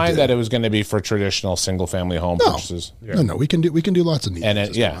my mind that it was going to be for traditional single-family home purchases. No, we can do lots of neat and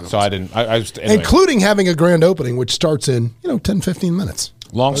things. So I didn't. Anyway. Including having a grand opening, which starts in 10, 15 minutes.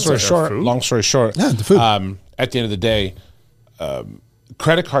 Long story short. Yeah, the food. At the end of the day,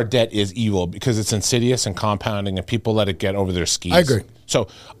 credit card debt is evil because it's insidious and compounding, and people let it get over their skis. I agree. So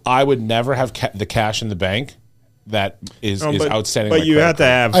I would never have the cash in the bank that is outstanding. But you have to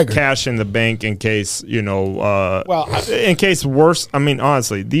have cash in the bank in case, in case worse. I mean,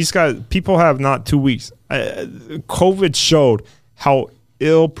 honestly, these guys, people have not 2 weeks. COVID showed how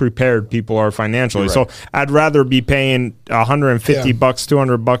ill prepared people are financially. Right. So I'd rather be paying $150,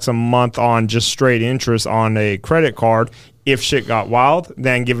 $200 a month on just straight interest on a credit card if shit got wild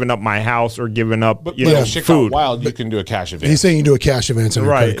than giving up my house or giving up if shit food. got wild, you can do a cash advance. He's saying you do a cash advance on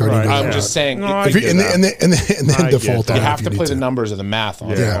your credit card. Right. I'm just saying, and then default on it. You have to play the numbers of the math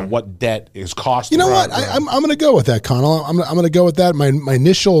on what debt is costing. You know what? I'm going to go with that, Connell. I'm going to go with that. My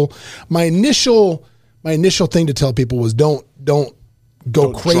initial thing to tell people was don't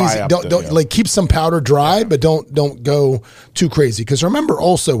go crazy. Don't keep some powder dry, but don't go too crazy. Because remember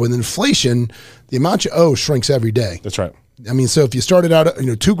also with inflation, the amount you owe shrinks every day. That's right. I mean, so if you started out,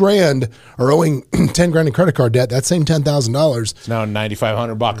 $2,000 or owing $10,000 in credit card debt, that same $10,000. It's now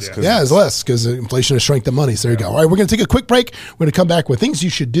 $9,500. Yeah, it's less because inflation has shrank the money. So there you go. All right, we're going to take a quick break. We're going to come back with things you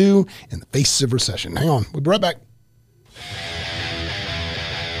should do in the face of recession. Hang on. We'll be right back.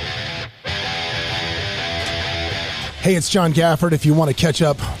 Hey, it's John Gafford. If you want to catch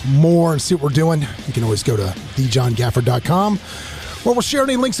up more and see what we're doing, you can always go to thejohngafford.com, where we'll share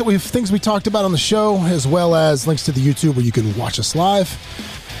any links things we talked about on the show, as well as links to the YouTube where you can watch us live.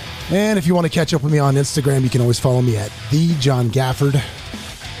 And if you want to catch up with me on Instagram, you can always follow me at thejohngafford.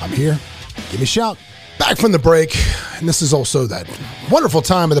 I'm here. Give me a shout. Back from the break, and this is also that wonderful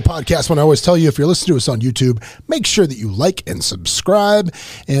time of the podcast when I always tell you, if you're listening to us on YouTube, make sure that you like and subscribe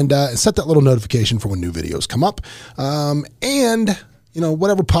and set that little notification for when new videos come up. And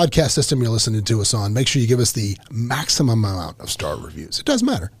whatever podcast system you're listening to us on, make sure you give us the maximum amount of star reviews. It does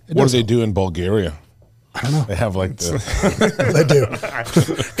matter. What do they do in Bulgaria? I don't know. They have like the... They do.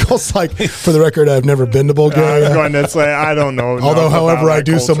 Colt's like, for the record, I've never been to Bulgaria. I was going to say, I don't know. Although, however, I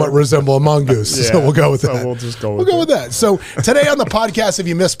do somewhat resemble a mongoose. So we'll go with that. We'll just go with that. So today on the podcast, if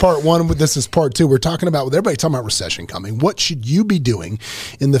you missed part one, this is part two. We're talking about, with everybody talking about recession coming. What should you be doing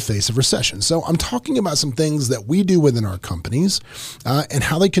in the face of recession? So I'm talking about some things that we do within our companies and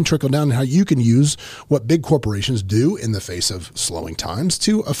how they can trickle down and how you can use what big corporations do in the face of slowing times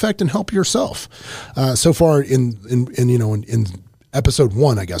to affect and help yourself. So far in episode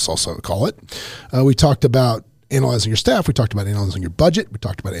one, I guess also call it, we talked about analyzing your staff. We talked about analyzing your budget. We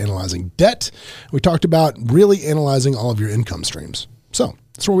talked about analyzing debt. We talked about really analyzing all of your income streams. So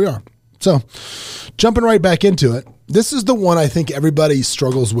that's where we are. So jumping right back into it, this is the one I think everybody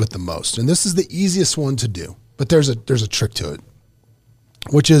struggles with the most. And this is the easiest one to do, but there's a trick to it,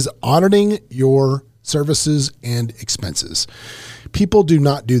 which is auditing your services and expenses. People do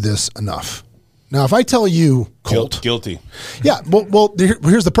not do this enough. Now, if I tell you, Colt. Guilty. Yeah. Well,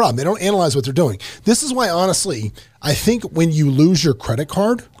 here's the problem. They don't analyze what they're doing. This is why, honestly, I think when you lose your credit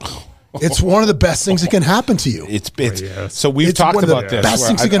card, it's one of the best things that can happen to you. So we've talked about this. Best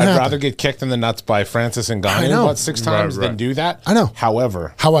things that can I'd happen. rather get kicked in the nuts by Francis and Ngannou about 6 times than do that. I know.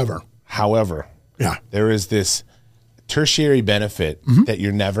 However, yeah, there is this tertiary benefit that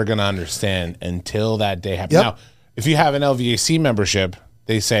you're never going to understand until that day happens. Yep. Now, if you have an LVAC membership,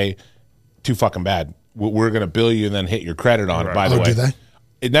 they say, too fucking bad. We're going to bill you and then hit your credit on it, by the way. Do they?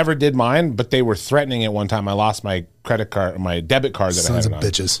 It never did mine, but they were threatening it one time. I lost my credit card, my debit card that Sons I had of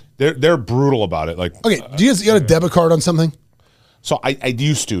bitches. They're brutal about it. Like, okay, do you got a debit card on something? So I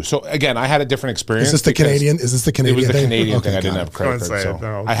used to. So again, I had a different experience. Is this the Canadian? Is this the Canadian? It was the thing? Canadian thing. I didn't have a credit card,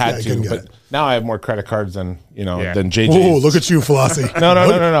 so I had to. But now I have more credit cards than than JJ. Whoa! Look at you, Flossie. No.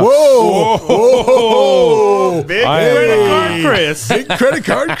 Whoa! Big credit card, Chris. Big credit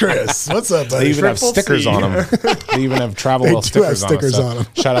card, Chris. What's up, buddy? They even have stickers on them. They even have travel well stickers on them.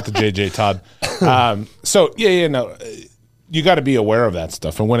 Shout out to JJ Todd. So you got to be aware of that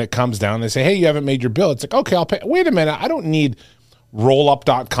stuff. And when it comes down, they say, "Hey, you haven't made your bill." It's like, okay, I'll pay. Wait a minute, I don't need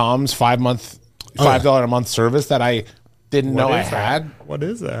rollup.com's $5 a month service that I didn't know I had. What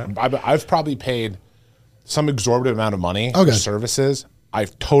is that? I've probably paid some exorbitant amount of money for services I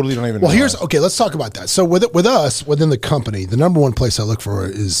totally don't even know. Well, let's talk about that. So with us, within the company, the number one place I look for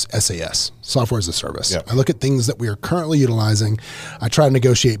is SAS, software as a service. Yep. I look at things that we are currently utilizing. I try to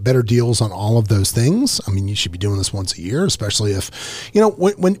negotiate better deals on all of those things. I mean, you should be doing this once a year, especially if,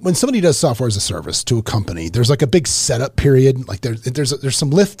 when somebody does software as a service to a company, there's like a big setup period. Like there's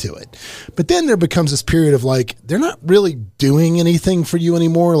some lift to it. But then there becomes this period of like, they're not really doing anything for you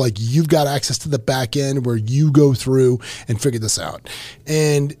anymore. Like you've got access to the back end where you go through and figure this out.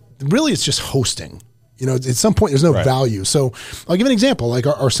 And really, it's just hosting. At some point, there's no value. So I'll give an example, like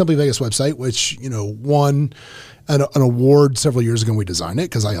our Simply Vegas website, which, won an award several years ago. We designed it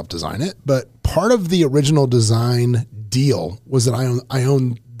because I helped design it. But part of the original design deal was that I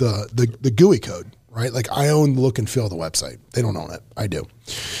own the GUI code, right? Like I own the look and feel of the website. They don't own it. I do.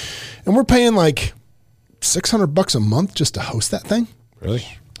 And we're paying like $600 a month just to host that thing. Really?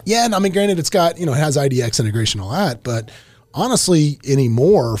 Yeah. And I mean, granted, it's got, it has IDX integration and all that, but honestly,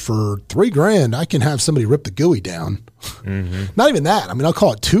 anymore for $3,000, I can have somebody rip the GUI down. Mm-hmm. Not even that. I mean, I'll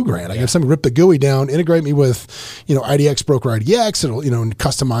call it $2,000. I can have somebody rip the GUI down, integrate me with, IDX broker IDX. It'll, and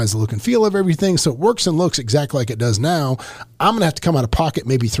customize the look and feel of everything. So it works and looks exactly like it does now. I'm going to have to come out of pocket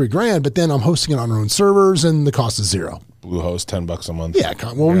maybe $3,000, but then I'm hosting it on our own servers and the cost is zero. Bluehost, $10 a month. Yeah.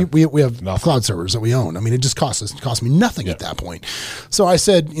 Well, we have cloud servers that we own. I mean, it just cost me nothing at that point. So I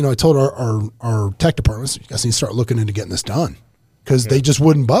said, I told our tech departments, you guys need to start looking into getting this done because they just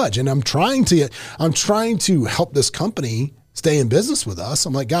wouldn't budge. And I'm trying to help this company stay in business with us.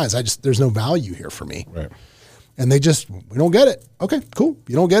 I'm like, guys, there's no value here for me. Right. And we don't get it. Okay, cool.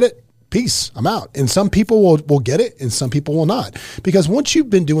 You don't get it. Peace. I'm out. And some people will get it and some people will not. Because once you've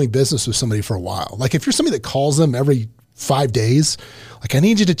been doing business with somebody for a while, like if you're somebody that calls them every 5 days, like I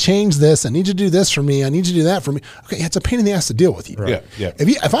need you to change this. I need you to do this for me. I need you to do that for me. Okay. It's a pain in the ass to deal with you. Right. Yeah.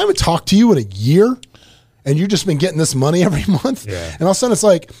 If I haven't talked to you in a year and you've just been getting this money every month and all of a sudden it's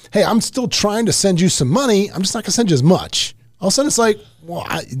like, hey, I'm still trying to send you some money. I'm just not going to send you as much. All of a sudden it's like, well,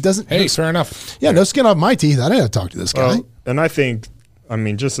 it doesn't. Hey, fair enough. Yeah. No skin off my teeth. I didn't have to talk to this guy. And I think,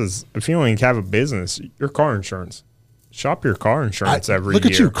 just as if you only have a business, your car insurance. Shop your car insurance every year.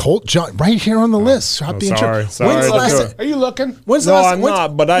 Look at you, Colt. John, right here on the list. Shop the insurance. Sorry. When's the last Are you looking? I'm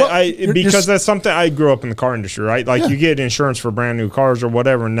not. But because that's something I grew up in the car industry, right? Like you get insurance for brand new cars or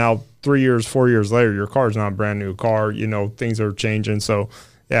whatever. And now 3 years, 4 years later, your car's not a brand new car. Things are changing. So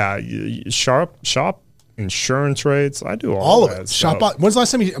shop insurance rates. I do all of it. Shop out. When's the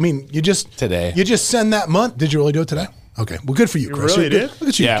last time you just today? You just send that month. Did you really do it today? Okay. Well, good for you, Chris. You really did? Look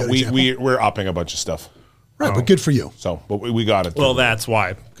at you. Yeah, we're upping a bunch of stuff. Right, but good for you. So, but we got it. Well, that's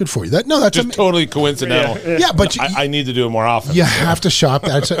why. Good for you. That's just totally coincidental. Yeah, but I need to do it more often. You have to shop.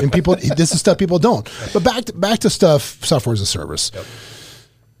 And people, this is stuff people don't. But back to stuff, software as a service. Yep.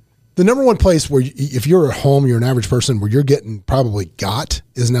 The number one place where if you're at home, you're an average person, where you're getting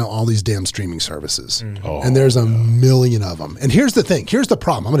is now all these damn streaming services. And there's a million of them. And here's the thing. Here's the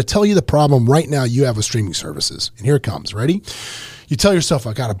problem. I'm going to tell you the problem right now you have with streaming services. And here it comes. Ready? You tell yourself,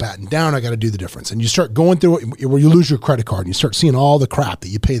 I got to batten down. I got to do the difference. And you start going through it where you lose your credit card and you start seeing all the crap that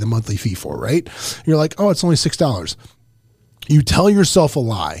you pay the monthly fee for, right? You're like, oh, it's only $6. You tell yourself a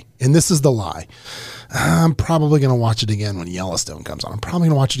lie. And this is the lie. I'm probably going to watch it again when Yellowstone comes on. I'm probably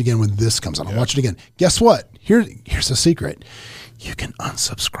going to watch it again when this comes on. I'll watch it again. Guess what? Here's the secret. You can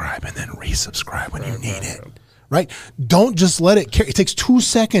unsubscribe and then resubscribe when you need it. Right? Don't just let it carry. It takes 2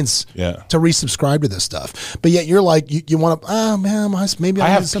 seconds to resubscribe to this stuff. But yet you're like, you want to, man, maybe I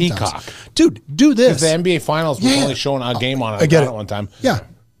I'll have do it sometimes. Peacock. Dude, do this. Because the NBA Finals was only showing a game on it. I get it one time. Yeah.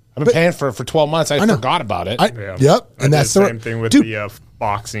 I've been paying for 12 months. I forgot about it. Yep. And that's the same thing with the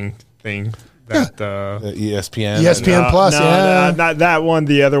boxing thing. The ESPN. ESPN Plus, not that one.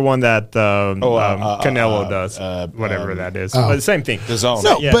 The other one that Connell does, whatever that is. But the same thing. The Zone.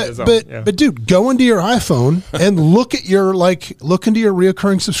 No, but dude, go into your iPhone and look into your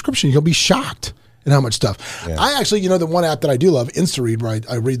reoccurring subscription. You'll be shocked at how much stuff. Yeah. I actually, the one app that I do love, InstaRead, where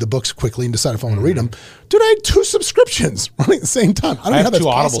I read the books quickly and decide if I want to read them. Dude, I had 2 subscriptions running at the same time. I have 2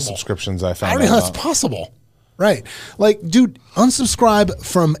 Audible subscriptions. I don't know how that's possible. Right. Like, dude, unsubscribe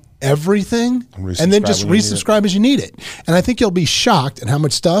from everything and then just resubscribe as you need it. And I think you'll be shocked at how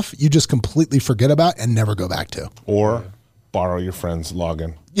much stuff you just completely forget about and never go back to. Or borrow your friend's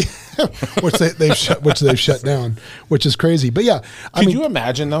login. which they've shut down, which is crazy. But yeah. Can you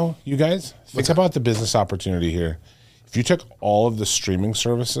imagine though, you guys? Think about the business opportunity here. If you took all of the streaming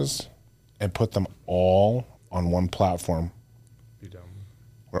services and put them all on one platform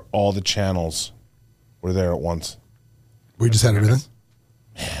where all the channels were there at once. We just had everything?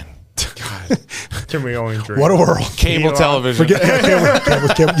 Man. God. Can we only dream? What a world. Cable television. Forget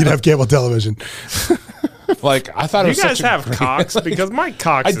cable, you'd have cable television. Like I thought it was you guys such a have great- Cox because my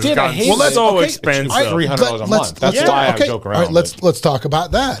Cox I has did. I gotten hate it. so Okay, expensive. $300 a month. That's why I joke around. All right, let's talk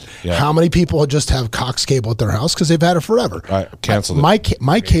about that. Yeah. How many people just have Cox cable at their house because they've had it forever? I canceled it.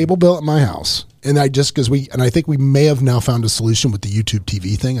 My cable bill at my house, and I think we may have now found a slution with the YouTube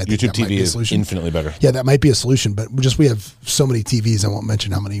TV thing. I think YouTube that might TV be a is solution. infinitely better. Yeah, that might be a solution, but we have so many TVs. I won't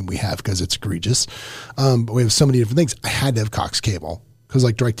mention how many we have because it's egregious. But we have so many different things. I had to have Cox cable because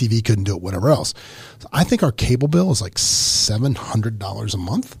like DirecTV couldn't do it, whatever else. So I think our cable bill is like $700 a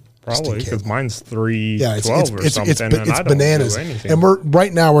month. Probably because mine's Yeah, $312 or something. it's and I don't bananas. do anything. And we're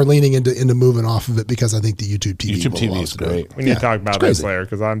leaning into moving off of it because I think the YouTube TV is great. We need to talk about this later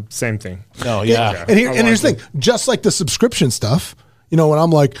because I'm same thing. No, yeah. And here's the thing, just like the subscription stuff, you know, when I'm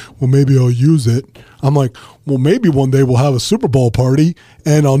like, well, maybe I'll use it. I'm like, well, maybe one day we'll have a Super Bowl party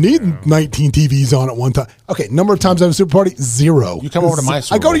and I'll need 19 TVs on at one time. Okay, number of times I have a Super Party, 0. You come over to my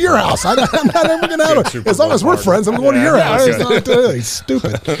Super I go to Bowl your party. house. I'm not ever going to have it. As long as we're friends, I'm going to your house. It's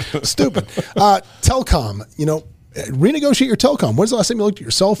not stupid. Telcom, you know, renegotiate your telecom. When's the last time you looked at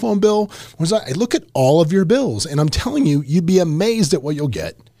your cell phone bill? I look at all of your bills, and I'm telling you, you'd be amazed at what you'll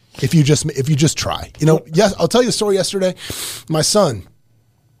get if you just try. You know, yes, I'll tell you the story yesterday. My son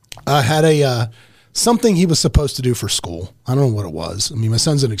had a something he was supposed to do for school. I don't know what it was. I mean, my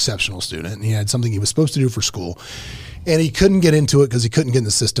son's an exceptional student, and he had something he was supposed to do for school. And he couldn't get into it because he couldn't get in the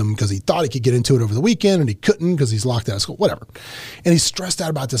system because he thought he could get into it over the weekend and he couldn't because he's locked out of school, whatever. And he's stressed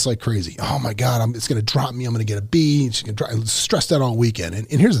out about this like crazy. Oh my God, it's going to drop me. I'm going to get a B. He's stressed out all weekend. And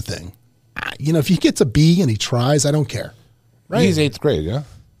here's the thing. You know, if he gets a B and he tries, I don't care. Right? He's 8th grade, yeah?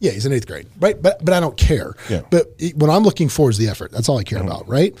 Yeah, he's in 8th grade, right? But I don't care. Yeah. But what I'm looking for is the effort. That's all I care about,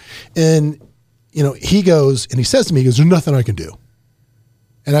 right? And, you know, he goes and he says to me, he goes, there's nothing I can do.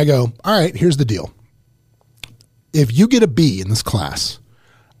 And I go, all right, here's the deal. If you get a B in this class,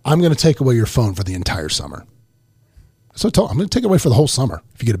 I'm going to take away your phone for the entire summer. So I told him, I'm going to take it away for the whole summer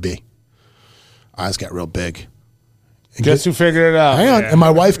if you get a B. Eyes got real big. And Guess who figured it out? Hang on. And my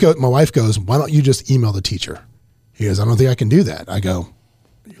wife goes, why don't you just email the teacher? He goes, I don't think I can do that. I go,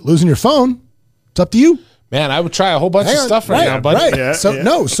 you're losing your phone. It's up to you. Man, I would try a whole bunch of stuff right now, buddy. Right. Yeah, so yeah.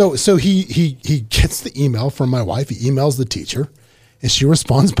 no, so he gets the email from my wife. He emails the teacher, and she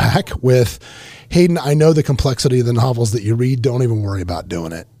responds back with, Hayden, I know the complexity of the novels that you read. Don't even worry about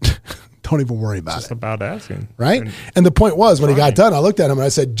doing it. Don't even worry about Just it. about asking. Right? And the point was, when he got done, I looked at him and I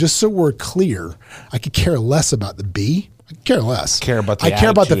said, just so we're clear, I could care less about the B. I could care less. I care about the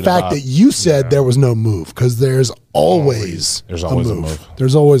fact about- that you said there was no move, because there's always a move.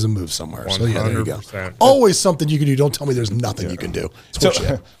 There's always a move somewhere. So yeah, there you go. 100%. Always something you can do. Don't tell me there's nothing you can do. It's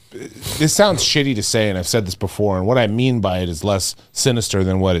bullshit. This sounds shitty to say, and I've said this before, and what I mean by it is less sinister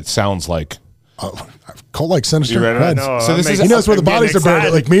than what it sounds like. Colt like sinister. You ready? Go ahead. I know. So this is- He knows where the I'm getting bodies are buried,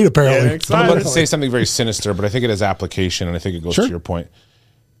 excited. like meat, apparently. Getting I'm about to excited. say something very sinister, but I think it has application, and I think it goes Sure. to your point.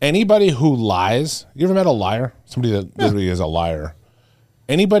 Anybody who lies, you ever met a liar? Somebody that literally is a liar.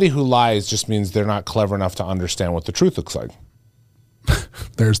 Anybody who lies just means they're not clever enough to understand what the truth looks like.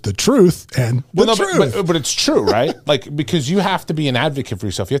 There's the truth and the truth. But it's true, right? Like, because you have to be an advocate for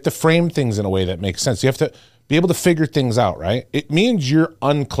yourself. You have to frame things in a way that makes sense. You have to be able to figure things out, right? It means you're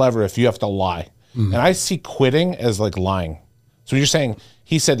unclever if you have to lie. And I see quitting as like lying. So you're saying,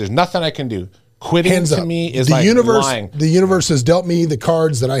 he said, there's nothing I can do. Quitting Hands to up. me is the like universe, lying. The universe has dealt me the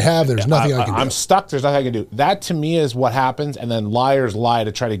cards that I have. There's nothing I can do. I'm stuck. There's nothing I can do. That to me is what happens. And then liars lie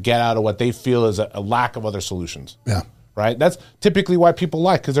to try to get out of what they feel is a lack of other solutions. Yeah. Right? That's typically why people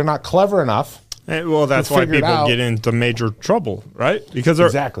lie, because they're not clever enough. Well, that's why figure it people out. get into major trouble, right? Because there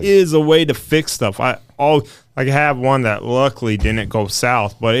Exactly. is a way to fix stuff. I have one that luckily didn't go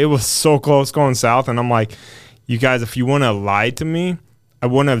south, but it was so close going south. And I'm like, you guys, if you want to lie to me, I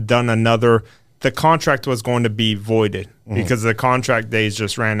wouldn't have done another. The contract was going to be voided because the contract days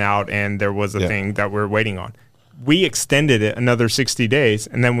just ran out and there was a thing that we're waiting on. We extended it another 60 days,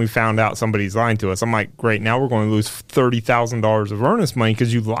 and then we found out somebody's lying to us. I'm like, great, now we're going to lose $30,000 of earnest money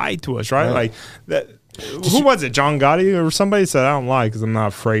because you lied to us, right? Like that. Who was it? John Gotti or somebody said, I don't lie because I'm not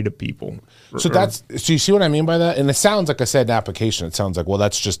afraid of people. So you see what I mean by that? And it sounds like I said an application. It sounds like, well,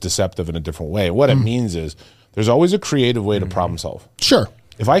 that's just deceptive in a different way. What it means is there's always a creative way to problem solve. Sure.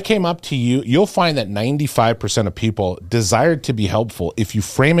 If I came up to you, you'll find that 95% of people desire to be helpful if you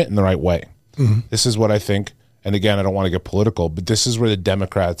frame it in the right way. This is what I think. And again, I don't want to get political, but this is where the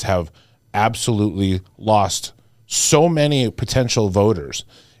Democrats have absolutely lost so many potential voters,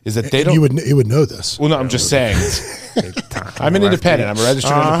 is that they don't. You would know this. Well, no, I'm just saying. I'm an independent. I'm a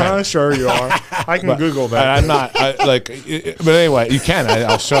registered independent. Sure you are. I can Google that. I'm not. But anyway, you can.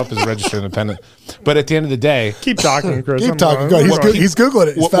 I'll show up as a registered independent. But at the end of the day, keep talking, Chris. Keep talking. He's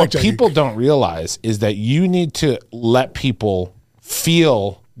Googling it. What people don't realize is that you need to let people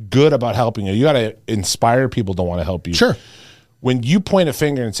feel good about helping you. You got to inspire people to want to help you. Sure. When you point a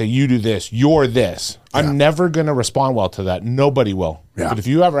finger and say, you do this, you're this, I'm never going to respond well to that. Nobody will. Yeah. But if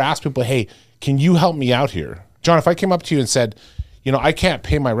you ever ask people, hey, can you help me out here? John, if I came up to you and said, I can't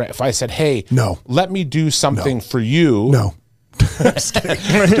pay my rent. If I said, hey, let me do something for you. No. I'm just kidding.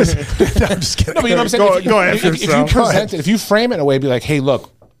 I'm just kidding. No, but you know what I'm saying? Go ahead. If you present it, if you frame it in a way, be like, hey,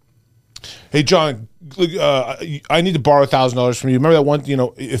 look, hey, John, I need to borrow $1,000 from you. Remember that one,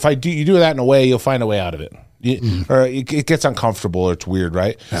 if you do that in a way, you'll find a way out of it. Or it gets uncomfortable or it's weird,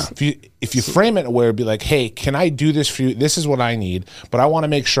 right? Yeah. If you frame it in a way, it'd be like, hey, can I do this for you? This is what I need, but I want to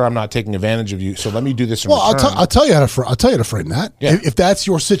make sure I'm not taking advantage of you. So let me do this in return. I'll tell you how to frame that. Yeah. If that's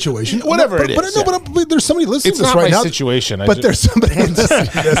your situation, whatever it is. But there's somebody listening to this right now. It's not my situation. But there's somebody listening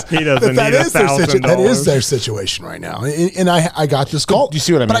to this. He doesn't need $1,000. That is their situation right now. And I got this call. Do you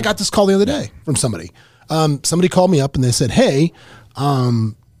see what I mean? But I got this call the other day from somebody. Somebody called me up and they said, hey,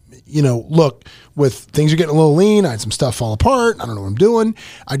 look, with things are getting a little lean, I had some stuff fall apart. I don't know what I'm doing.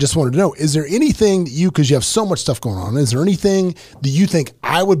 I just wanted to know, is there anything that because you have so much stuff going on, is there anything that you think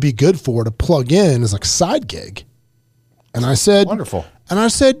I would be good for to plug in as like a side gig? And I said, wonderful. And I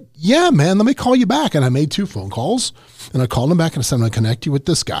said, yeah, man, let me call you back. And I made 2 phone calls and I called him back and I said, I'm going to connect you with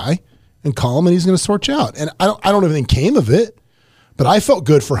this guy and call him and he's going to sort you out. And I don't know if anything came of it. But I felt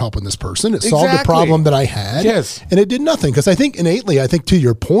good for helping this person. It solved the problem that I had. Yes. And it did nothing. Because I think innately, to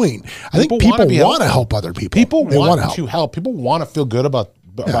your point, I think people want to help other people. People want to help. People want to feel good about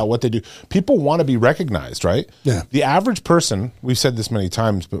what they do. People want to be recognized, right? Yeah. The average person, we've said this many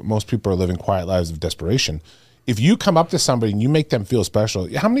times, but most people are living quiet lives of desperation. If you come up to somebody and you make them feel special,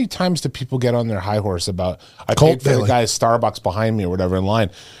 how many times do people get on their high horse about, I paid for the guy's Starbucks behind me or whatever in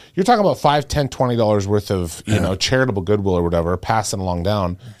line? You're talking about $5, $10, $20 worth of charitable goodwill or whatever, passing along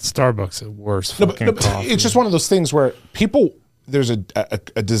down. Starbucks is the worst fucking coffee. It's just one of those things where people, there's a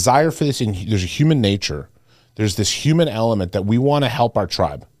desire for this, and there's a human nature. There's this human element that we want to help our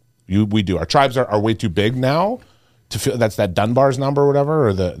tribe. We do. Our tribes are way too big now to feel that's that Dunbar's number or whatever,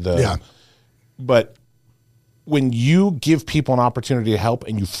 or but when you give people an opportunity to help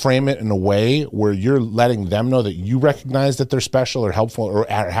and you frame it in a way where you're letting them know that you recognize that they're special or helpful or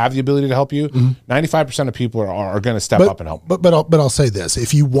have the ability to help you, 95% of people are going to step up and help. But I'll say this.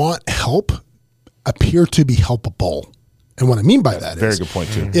 If you want help, appear to be helpable. And what I mean by that is very good point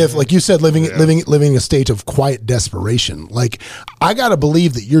too. If, like you said, living a state of quiet desperation, like I gotta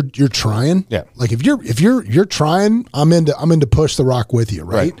believe that you're trying. Yeah. Like if you're trying, I'm into push the rock with you,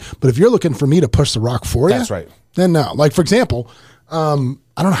 right? But if you're looking for me to push the rock for you, that's right. Then no. Like for example, I don't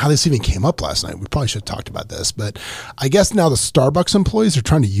know how this even came up last night. We probably should have talked about this, but I guess now the Starbucks employees are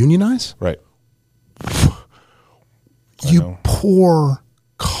trying to unionize. Right. You pour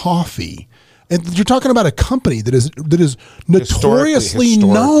coffee. And you're talking about a company that is notoriously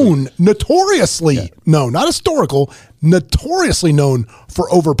known, not historical, notoriously known for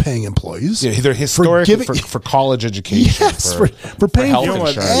overpaying employees. Yeah, they're historic for college education. Yes, for paying health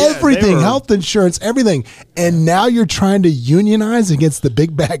insurance. Everything, health insurance, everything. And now you're trying to unionize against the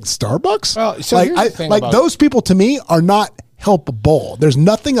big bag Starbucks? Well, so those people to me are not helpable. There's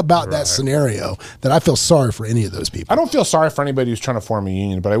nothing about that scenario that I feel sorry for any of those people. I don't feel sorry for anybody who's trying to form a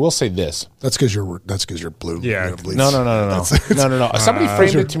union, but I will say this. That's because you're blue. Yeah. No. Somebody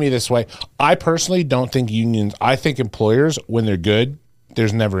framed it to me this way. I personally don't think unions. I think employers, when they're good,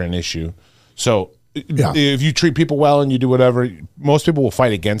 there's never an issue. So if you treat people well and you do whatever, most people will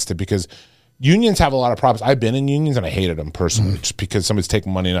fight against it because unions have a lot of problems. I've been in unions and I hated them personally just because somebody's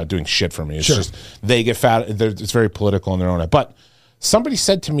taking money and not doing shit for me. It's just they get fat. It's very political in their own. But somebody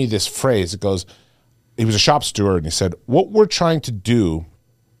said to me this phrase. It goes, he was a shop steward and he said, what we're trying to do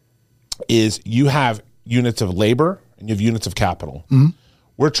is you have units of labor and you have units of capital.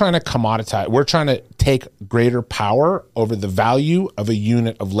 We're trying to commoditize. We're trying to take greater power over the value of a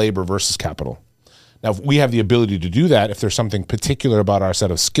unit of labor versus capital. Now, if we have the ability to do that, if there's something particular about our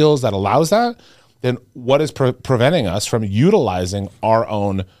set of skills that allows that, then what is preventing us from utilizing our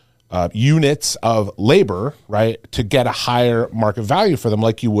own units of labor, right, to get a higher market value for them,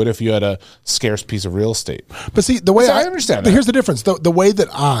 like you would if you had a scarce piece of real estate. But see, the way I understand, but here's the difference. The way that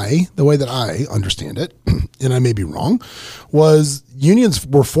I understand it, and I may be wrong, was unions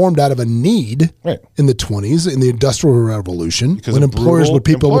were formed out of a need in the 20s in the Industrial Revolution, because when employers would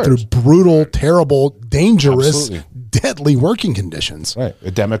people through brutal, terrible, dangerous, deadly working conditions. Right.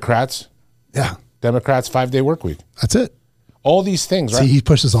 The Democrats. Yeah. Democrats 5-day work week. That's it. All these things, right? See, he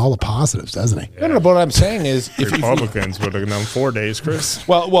pushes all the positives, doesn't he? No, but what I'm saying is, if Republicans would have done 4 days, Chris.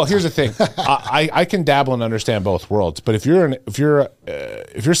 Well, here's the thing. I can dabble and understand both worlds, but if you're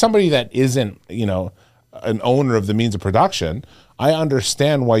somebody that isn't, an owner of the means of production, I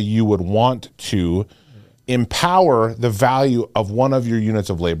understand why you would want to empower the value of one of your units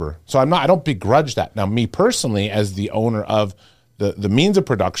of labor. So I don't begrudge that. Now, me personally, as the owner of the means of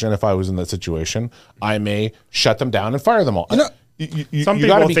production, if I was in that situation, I may shut them down and fire them all. Some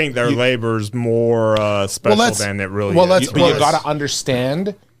people think their labor's more special than it really is. But you got to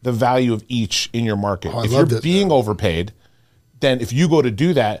understand the value of each in your market. If you're being overpaid, then if you go to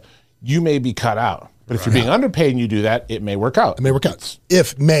do that, you may be cut out. But if you're being underpaid and you do that, it may work out. It may work out.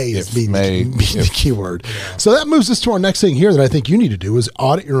 If may is the key word. Yeah. So that moves us to our next thing here that I think you need to do is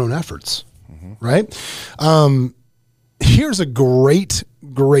audit your own efforts, right? Here's a great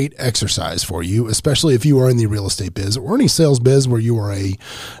exercise for you, especially if you are in the real estate biz or any sales biz where you are a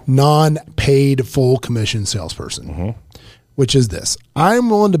non-paid full commission salesperson, which is this.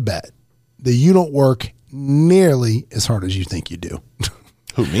 I'm willing to bet that you don't work nearly as hard as you think you do.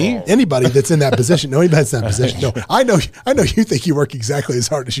 Who, me? Anybody that's in that position. No, anybody that's in that position. No, I know you think you work exactly as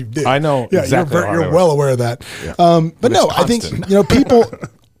hard as you do. I know. Yeah, exactly you're well aware of that. Yeah. But no, I think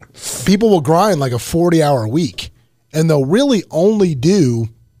people will grind like a 40-hour week. And they'll really only do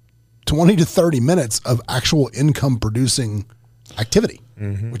 20 to 30 minutes of actual income producing activity,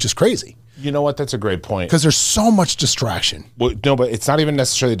 which is crazy. You know what? That's a great point. Because there's so much distraction. Well, no, but it's not even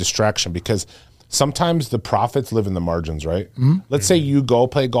necessarily distraction, because sometimes the profits live in the margins, right? Let's say you go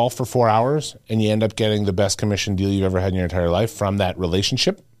play golf for 4 hours and you end up getting the best commission deal you've ever had in your entire life from that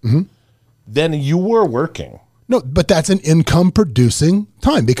relationship. Then you were working. No, but that's an income producing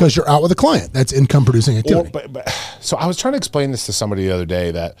time because you're out with a client. That's income producing activity. So I was trying to explain this to somebody the other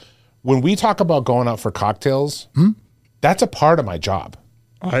day, that when we talk about going out for cocktails, that's a part of my job.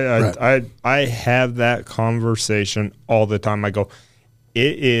 I have that conversation all the time. I go,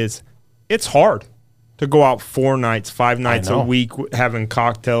 it's hard to go out 4 nights, 5 nights a week, having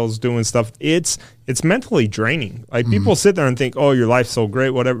cocktails, doing stuff. It's mentally draining. Like people sit there and think, oh, your life's so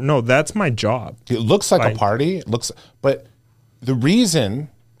great, whatever. No, that's my job. It looks like a party. But the reason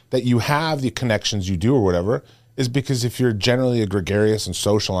that you have the connections you do or whatever is because if you're generally a gregarious and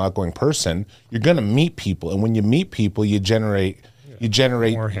social and outgoing person, you're going to meet people. And when you meet people, you generate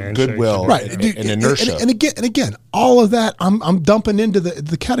goodwill, and inertia. And again, all of that I'm dumping into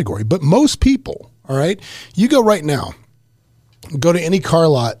the category. But most people, all right, you go right now, go to any car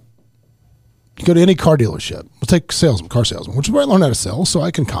lot, go to any car dealership. We'll take car salesman, which is where I learned how to sell, so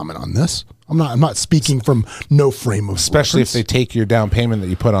I can comment on this. I'm not speaking from no frame of especially reference. If they take your down payment that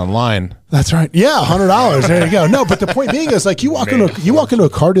you put online. That's right. Yeah, $100. There you go. No, but the point being is, like, you walk into a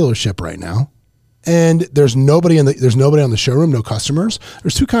car dealership right now, and there's nobody on the showroom, no customers.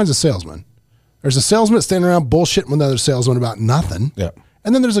 There's 2 kinds of salesmen. There's a salesman that's standing around bullshitting with another salesman about nothing. Yeah.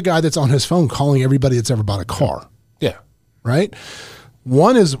 And then there's a guy that's on his phone calling everybody that's ever bought a car. Yeah. Right?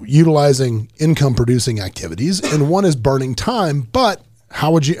 One is utilizing income producing activities and one is burning time, but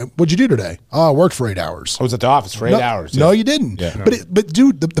what'd you do today? Oh, I worked for 8 hours. I was at the office for 8 hours. No, you didn't. Yeah. But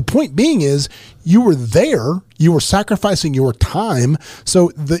dude, the point being is you were there, you were sacrificing your time. So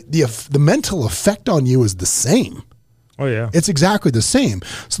the mental effect on you is the same. Oh, yeah. It's exactly the same.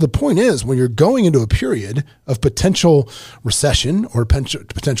 So the point is, when you're going into a period of potential recession or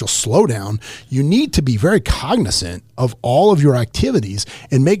potential slowdown, you need to be very cognizant of all of your activities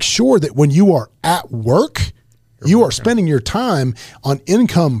and make sure that when you are at work, you are spending your time on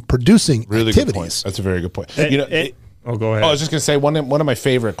income producing activities. Good point. That's a very good point. Go ahead. I was just going to say one of my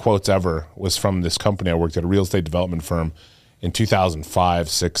favorite quotes ever was from this company I worked at, a real estate development firm in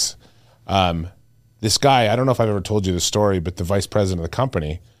 2005-06. This guy, I don't know if I've ever told you the story, but the vice president of the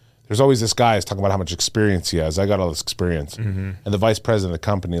company, there's always this guy who's talking about how much experience he has. I got all this experience. And the vice president of the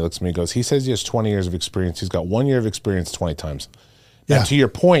company looks at me and goes, he says he has 20 years of experience. He's got 1 year of experience 20 times. Now, to your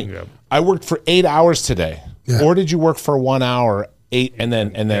point, I worked for 8 hours today. Yeah. Or did you work for 1 hour, 8, and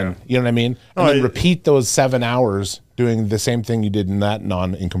then you know what I mean? And then repeat those 7 hours doing the same thing you did in that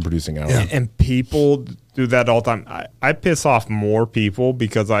non-income producing hour. And people do that all the time. I piss off more people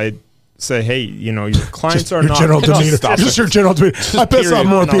because I say, hey, your clients are your not general demeanor. Just your general demeanor. I piss off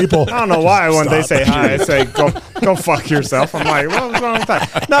more people. I don't know why when they say hi, I say, go fuck yourself. I'm like, what's wrong with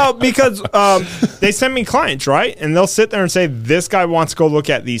that? No, because they send me clients, right? And they'll sit there and say, this guy wants to go look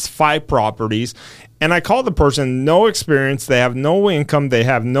at these 5 properties. And I call the person, no experience, they have no income, they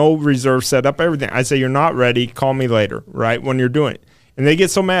have no reserve set up, everything. I say, you're not ready, call me later, right, when you're doing it. And they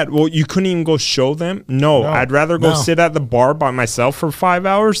get so mad. Well, you couldn't even go show them? No, I'd rather go sit at the bar by myself for 5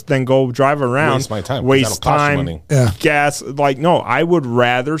 hours than go drive around. Waste my time. Waste time, money. gas. Like, no, I would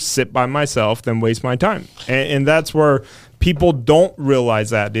rather sit by myself than waste my time. And that's where people don't realize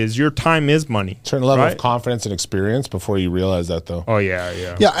that is your time is money. Certain level of confidence and experience before you realize that, though. Oh,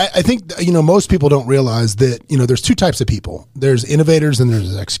 yeah. Yeah, I think, most people don't realize that, there's 2 types of people. There's innovators and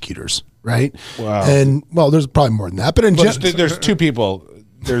there's executors, right? Wow. And, there's probably more than that. But there's 2 people.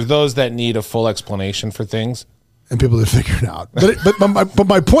 There's those that need a full explanation for things. And people that figure it out. But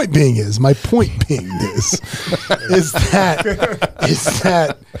my point being is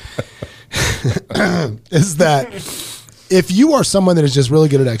that if you are someone that is just really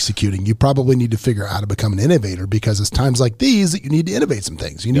good at executing, you probably need to figure out how to become an innovator, because it's times like these that you need to innovate some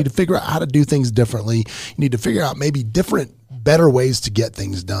things. You need to figure out how to do things differently. You need to figure out maybe better ways to get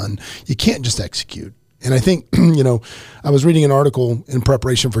things done. You can't just execute. And I think, I was reading an article in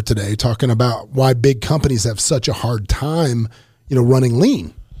preparation for today talking about why big companies have such a hard time, running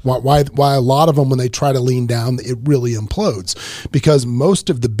lean. Why a lot of them, when they try to lean down, it really implodes, because most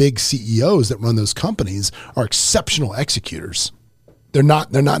of the big CEOs that run those companies are exceptional executors. They're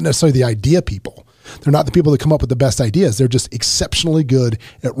not necessarily the idea people. They're not the people that come up with the best ideas. They're just exceptionally good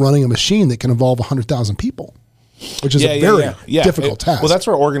at running a machine that can involve 100,000 people, which is a very difficult task. Well, that's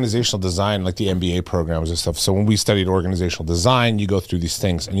where organizational design, like the MBA programs and stuff. So when we studied organizational design, you go through these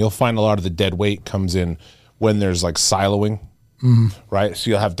things, and you'll find a lot of the dead weight comes in when there's like siloing. Right. So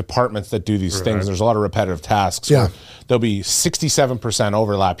you'll have departments that do these things. There's a lot of repetitive tasks. Yeah. There'll be 67%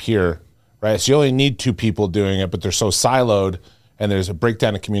 overlap here. Right. So you only need 2 people doing it, but they're so siloed, and there's a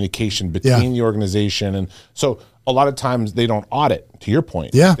breakdown of communication between the organization. And so a lot of times they don't audit, to your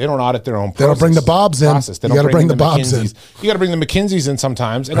point. Yeah. They don't audit their own process. They don't bring the Bobs in. You got to bring the Bobs in. You got to bring the McKinseys in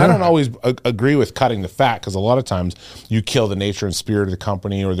sometimes. And I don't always agree with cutting the fat, because a lot of times you kill the nature and spirit of the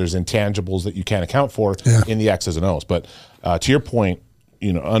company, or there's intangibles that you can't account for in the X's and O's. But to your point,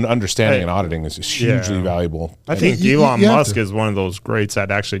 understanding and auditing is hugely valuable. I think Elon Musk is one of those greats that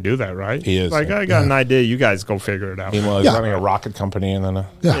actually do that, right? He is. Like, I got an idea. You guys go figure it out. Meanwhile, he's running a rocket company, and then I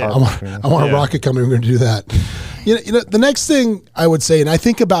want a rocket company. We're going to do that. The next thing I would say, and I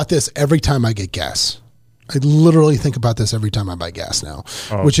think about this every time I get gas. I literally think about this every time I buy gas now,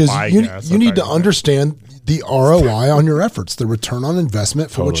 which is you need to understand the ROI on your efforts, the return on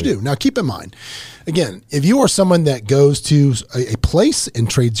investment for what you do. Now, keep in mind, again, if you are someone that goes to a place and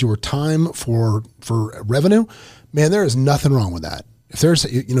trades your time for revenue, man, there is nothing wrong with that. If there's,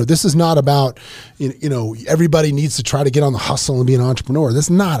 this is not about, everybody needs to try to get on the hustle and be an entrepreneur. That's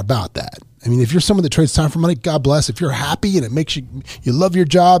not about that. I mean, if you're someone that trades time for money, God bless. If you're happy and it makes you love your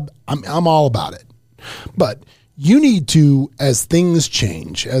job, I'm all about it. But you need to, as things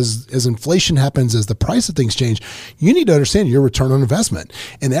change, as inflation happens, as the price of things change, you need to understand your return on investment.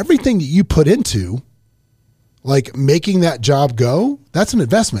 And everything that you put into, like making that job go, that's an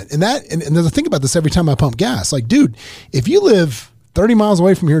investment. And there's a thing about this every time I pump gas. Like, dude, if you live 30 miles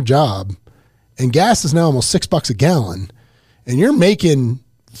away from your job and gas is now almost $6 a gallon and you're making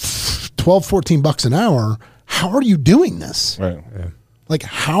 $12, $14 an hour, how are you doing this? Right. Yeah. Like,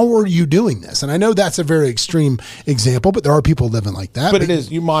 how are you doing this? And I know that's a very extreme example, but there are people living like that. But it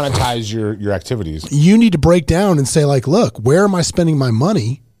is, you monetize your activities. You need to break down and say, like, look, where am I spending my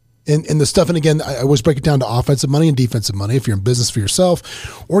money? And the stuff, and again, I always break it down to offensive money and defensive money. If you're in business for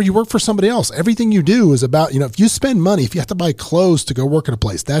yourself or you work for somebody else, everything you do is about, if you spend money, if you have to buy clothes to go work at a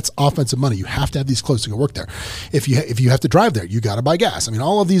place, that's offensive money. You have to have these clothes to go work there. If you have to drive there, you got to buy gas. I mean,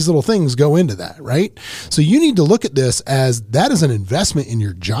 all of these little things go into that, right? So you need to look at this as that is an investment in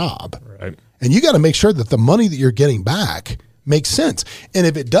your job. Right. And you got to make sure that the money that you're getting back makes sense. And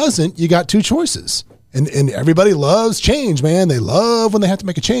if it doesn't, you got 2 choices. And everybody loves change, man. They love when they have to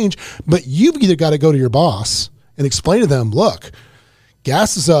make a change. But you've either got to go to your boss and explain to them, look,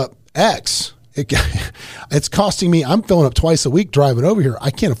 gas is up X. It's costing me, I'm filling up twice a week driving over here. I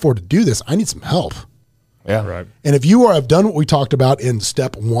can't afford to do this. I need some help. Yeah. Right. And if you have done what we talked about in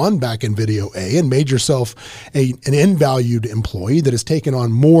step 1 back in video A and made yourself an invalued employee that has taken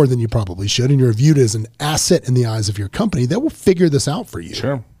on more than you probably should, and you're viewed as an asset in the eyes of your company, they will figure this out for you.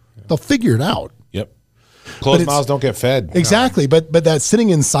 Sure. They'll figure it out. Yep. Closed mouths don't get fed. Exactly. No. But that sitting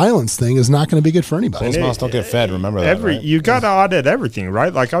in silence thing is not going to be good for anybody. Closed mouths don't get fed. Remember that, right? You got to audit everything,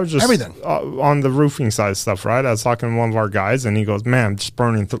 right? Like I was just everything on the roofing side stuff, right? I was talking to one of our guys, and he goes, "Man, I'm just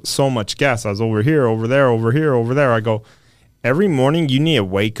burning so much gas. I was over here, over there, over here, over there." I go, every morning you need to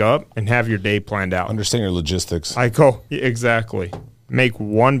wake up and have your day planned out. Understand your logistics. I go, exactly. Make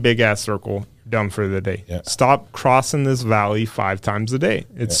one big ass circle, done for the day. Yeah. Stop crossing this valley 5 times a day.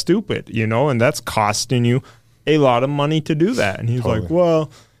 It's stupid, and that's costing you a lot of money to do that. And he's like,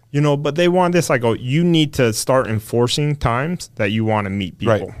 well, but they want this. I go, you need to start enforcing times that you want to meet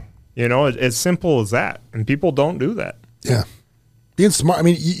people. Right. As simple as that. And people don't do that. Yeah. Being smart. I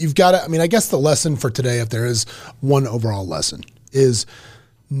mean, you've got to, I guess the lesson for today, if there is one overall lesson, is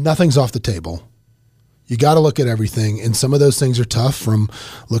nothing's off the table. You got to look at everything. And some of those things are tough, from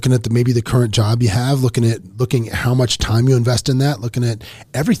looking at maybe the current job you have, looking at how much time you invest in that, looking at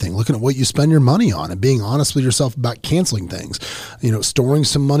everything, looking at what you spend your money on, and being honest with yourself about canceling things, storing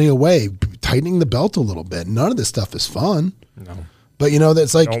some money away, tightening the belt a little bit. None of this stuff is fun. No. But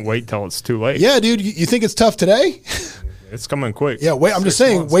that's like, don't wait till it's too late. Yeah, dude, you think it's tough today? It's coming quick. Yeah, wait. I'm just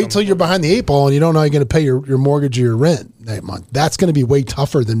saying, wait till you're behind the 8 ball and you don't know how you're going to pay your mortgage or your rent that month. That's going to be way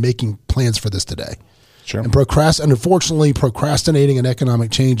tougher than making plans for this today. Sure. And unfortunately, procrastinating an economic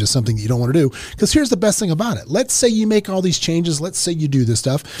change is something that you don't want to do. Because here's the best thing about it. Let's say you make all these changes. Let's say you do this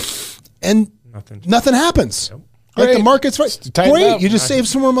stuff, and nothing happens. Yep. Like the market's right. Great. You just save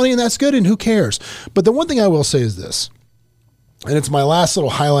some more money, and that's good. And who cares? But the one thing I will say is this, and it's my last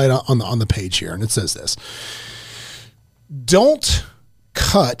little highlight on the page here, and it says this. Don't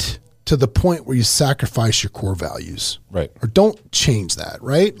cut to the point where you sacrifice your core values. Right. Or don't change that,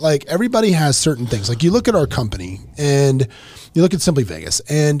 right? Like everybody has certain things. Like you look at our company and you look at Simply Vegas,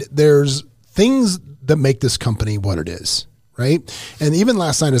 and there's things that make this company what it is, right? And even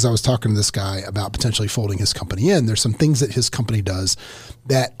last night as I was talking to this guy about potentially folding his company in, there's some things that his company does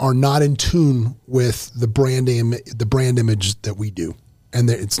that are not in tune with the brand image that we do. And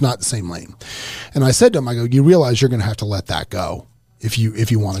it's not the same lane. And I said to him, I go, you realize you're going to have to let that go if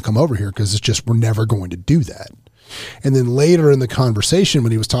you want to come over here, because it's just, we're never going to do that. And then later in the conversation,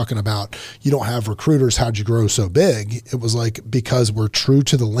 when he was talking about, you don't have recruiters, how'd you grow so big? It was like, because we're true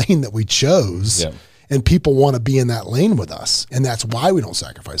to the lane that we chose. Yeah. And people want to be in that lane with us. And that's why we don't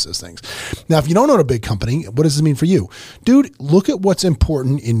sacrifice those things. Now, if you don't own a big company, what does this mean for you? Dude, look at what's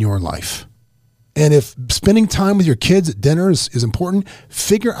important in your life. And if spending time with your kids at dinner is important,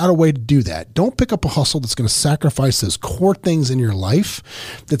 figure out a way to do that. Don't pick up a hustle that's going to sacrifice those core things in your life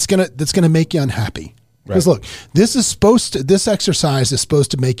that's going to make you unhappy. Because look, this exercise is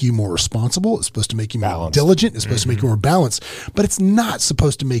supposed to make you more responsible. It's supposed to make you more diligent. It's supposed to make you more balanced, but it's not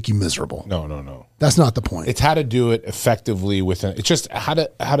supposed to make you miserable. No. That's not the point. It's how to do it effectively it's just how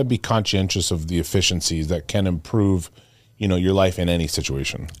to be conscientious of the efficiencies that can improve, your life in any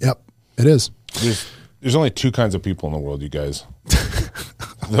situation. Yep, it is. There's only 2 kinds of people in the world, you guys.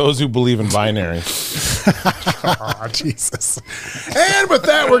 Those who believe in binary. Oh, Jesus. And with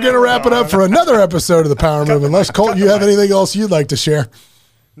that, we're going to wrap it up for another episode of the Power Move. Unless, Colt, you have anything else you'd like to share?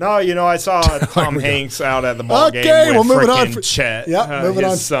 No, I saw Tom Hanks out at the ball game with moving on. Chet, moving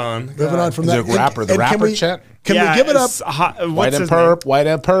on. his son. Moving on from that. The rapper Chet? Can we give it up? White and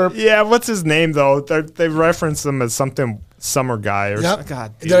perp. Yeah, what's his name, though? They reference him as something summer guy or something.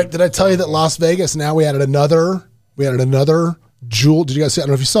 God, did I tell you that Las Vegas, now we added another jewel? Did you guys see? I don't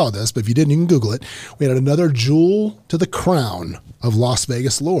know if you saw this, but if you didn't, you can Google it. We added another jewel to the crown of Las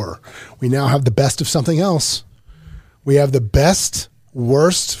Vegas lore. We now have the best of something else. We have the best,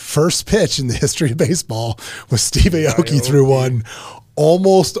 worst first pitch in the history of baseball with Steve Aoki threw one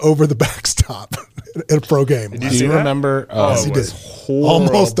almost over the backstop in a pro game. Do you remember? Yes, he did.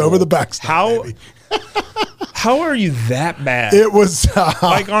 Almost over the backstop. How are you that bad? It was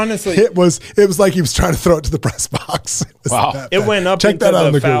honestly, it was like he was trying to throw it to the press box. It went up. Check that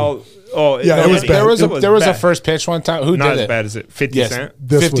out. The foul. Oh yeah, it was bad. There was a first pitch one time. Who not did it? Not as bad as it. 50 Cent.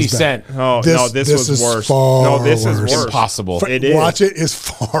 50 Cent. Oh no, this was worse. This is worse. Impossible. It is. Watch it is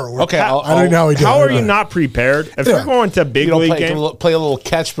far worse. Okay, I don't know how he did. How are you not prepared? If you're going to big league game, play a little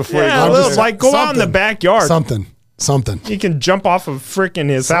catch before you go. Like go out in the backyard. Something. He can jump off of freaking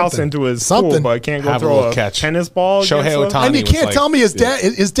his house into his pool, but can't go throw a tennis ball. Shohei Ohtani. And you can't tell me his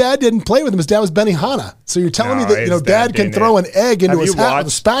dad didn't play with him. His dad was Benihana. So you're telling me that dad can throw an egg into his hat with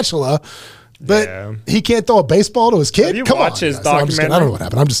a spatula, but he can't throw a baseball to his kid? Come on. His documentary? I don't know what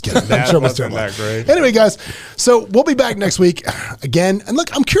happened. I'm just kidding. I'm sure it was that great. Anyway, guys, so we'll be back next week again. And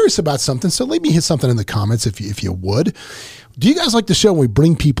look, I'm curious about something, so leave me hit something in the comments if you would. Do you guys like the show when we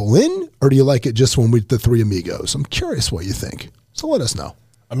bring people in, or do you like it just when the 3 amigos? I'm curious what you think. So let us know.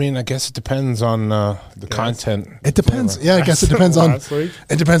 I mean, I guess it depends on the content. It depends. Yeah, I guess it depends on.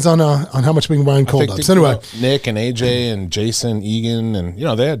 It depends on how much we can buy in cold ups. Anyway, Nick and AJ and Jason Egan, and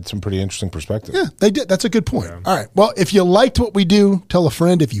they had some pretty interesting perspectives. Yeah, they did. That's a good point. Yeah. All right. Well, if you liked what we do, tell a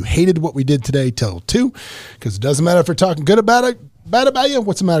friend. If you hated what we did today, tell two. Because it doesn't matter if they're talking good about it, bad about you.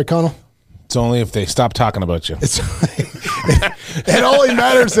 What's the matter, Connell? It's only if they stop talking about you. It only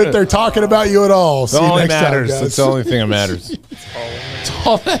matters that they're talking about you at all. It only matters. It's the only thing that matters. It's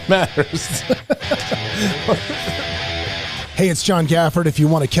all that matters. Hey, it's John Gafford. If you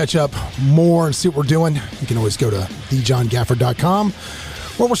want to catch up more and see what we're doing, you can always go to thejohngafford.com,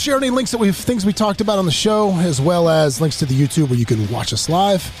 where we'll share any links that things we talked about on the show, as well as links to the YouTube where you can watch us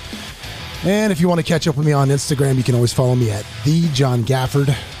live. And if you want to catch up with me on Instagram, you can always follow me at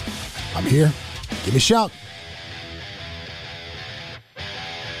thejohngafford. I'm here. Give me a shout.